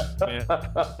 Yeah.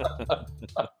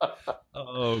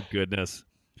 Oh goodness.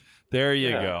 There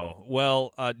you go.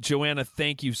 Well, Joanna,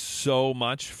 thank you so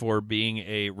much for being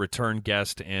a return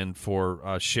guest and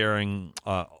for sharing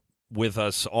with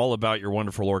us all about your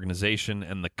wonderful organization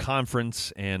and the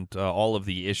conference and all of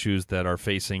the issues that are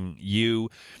facing you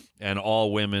and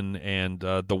all women and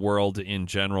the world in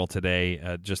general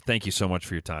today. Just thank you so much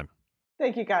for your time.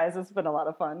 Thank you, guys. It's been a lot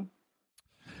of fun.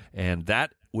 And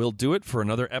that will do it for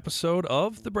another episode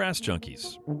of The Brass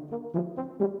Junkies.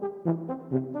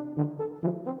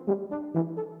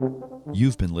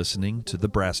 You've been listening to The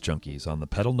Brass Junkies on the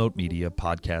Pedal Note Media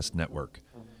Podcast Network.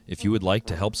 If you would like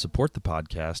to help support the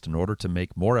podcast in order to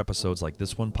make more episodes like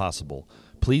this one possible,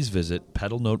 please visit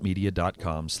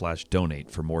pedalnotemedia.com/donate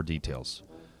for more details.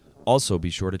 Also, be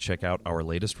sure to check out our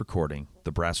latest recording,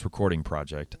 The Brass Recording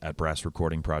Project, at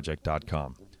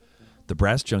brassrecordingproject.com. The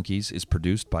Brass Junkies is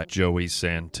produced by Joey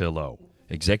Santillo.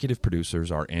 Executive producers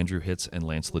are Andrew Hitz and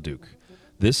Lance LaDuke.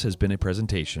 This has been a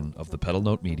presentation of the Pedal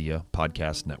Note Media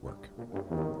Podcast Network.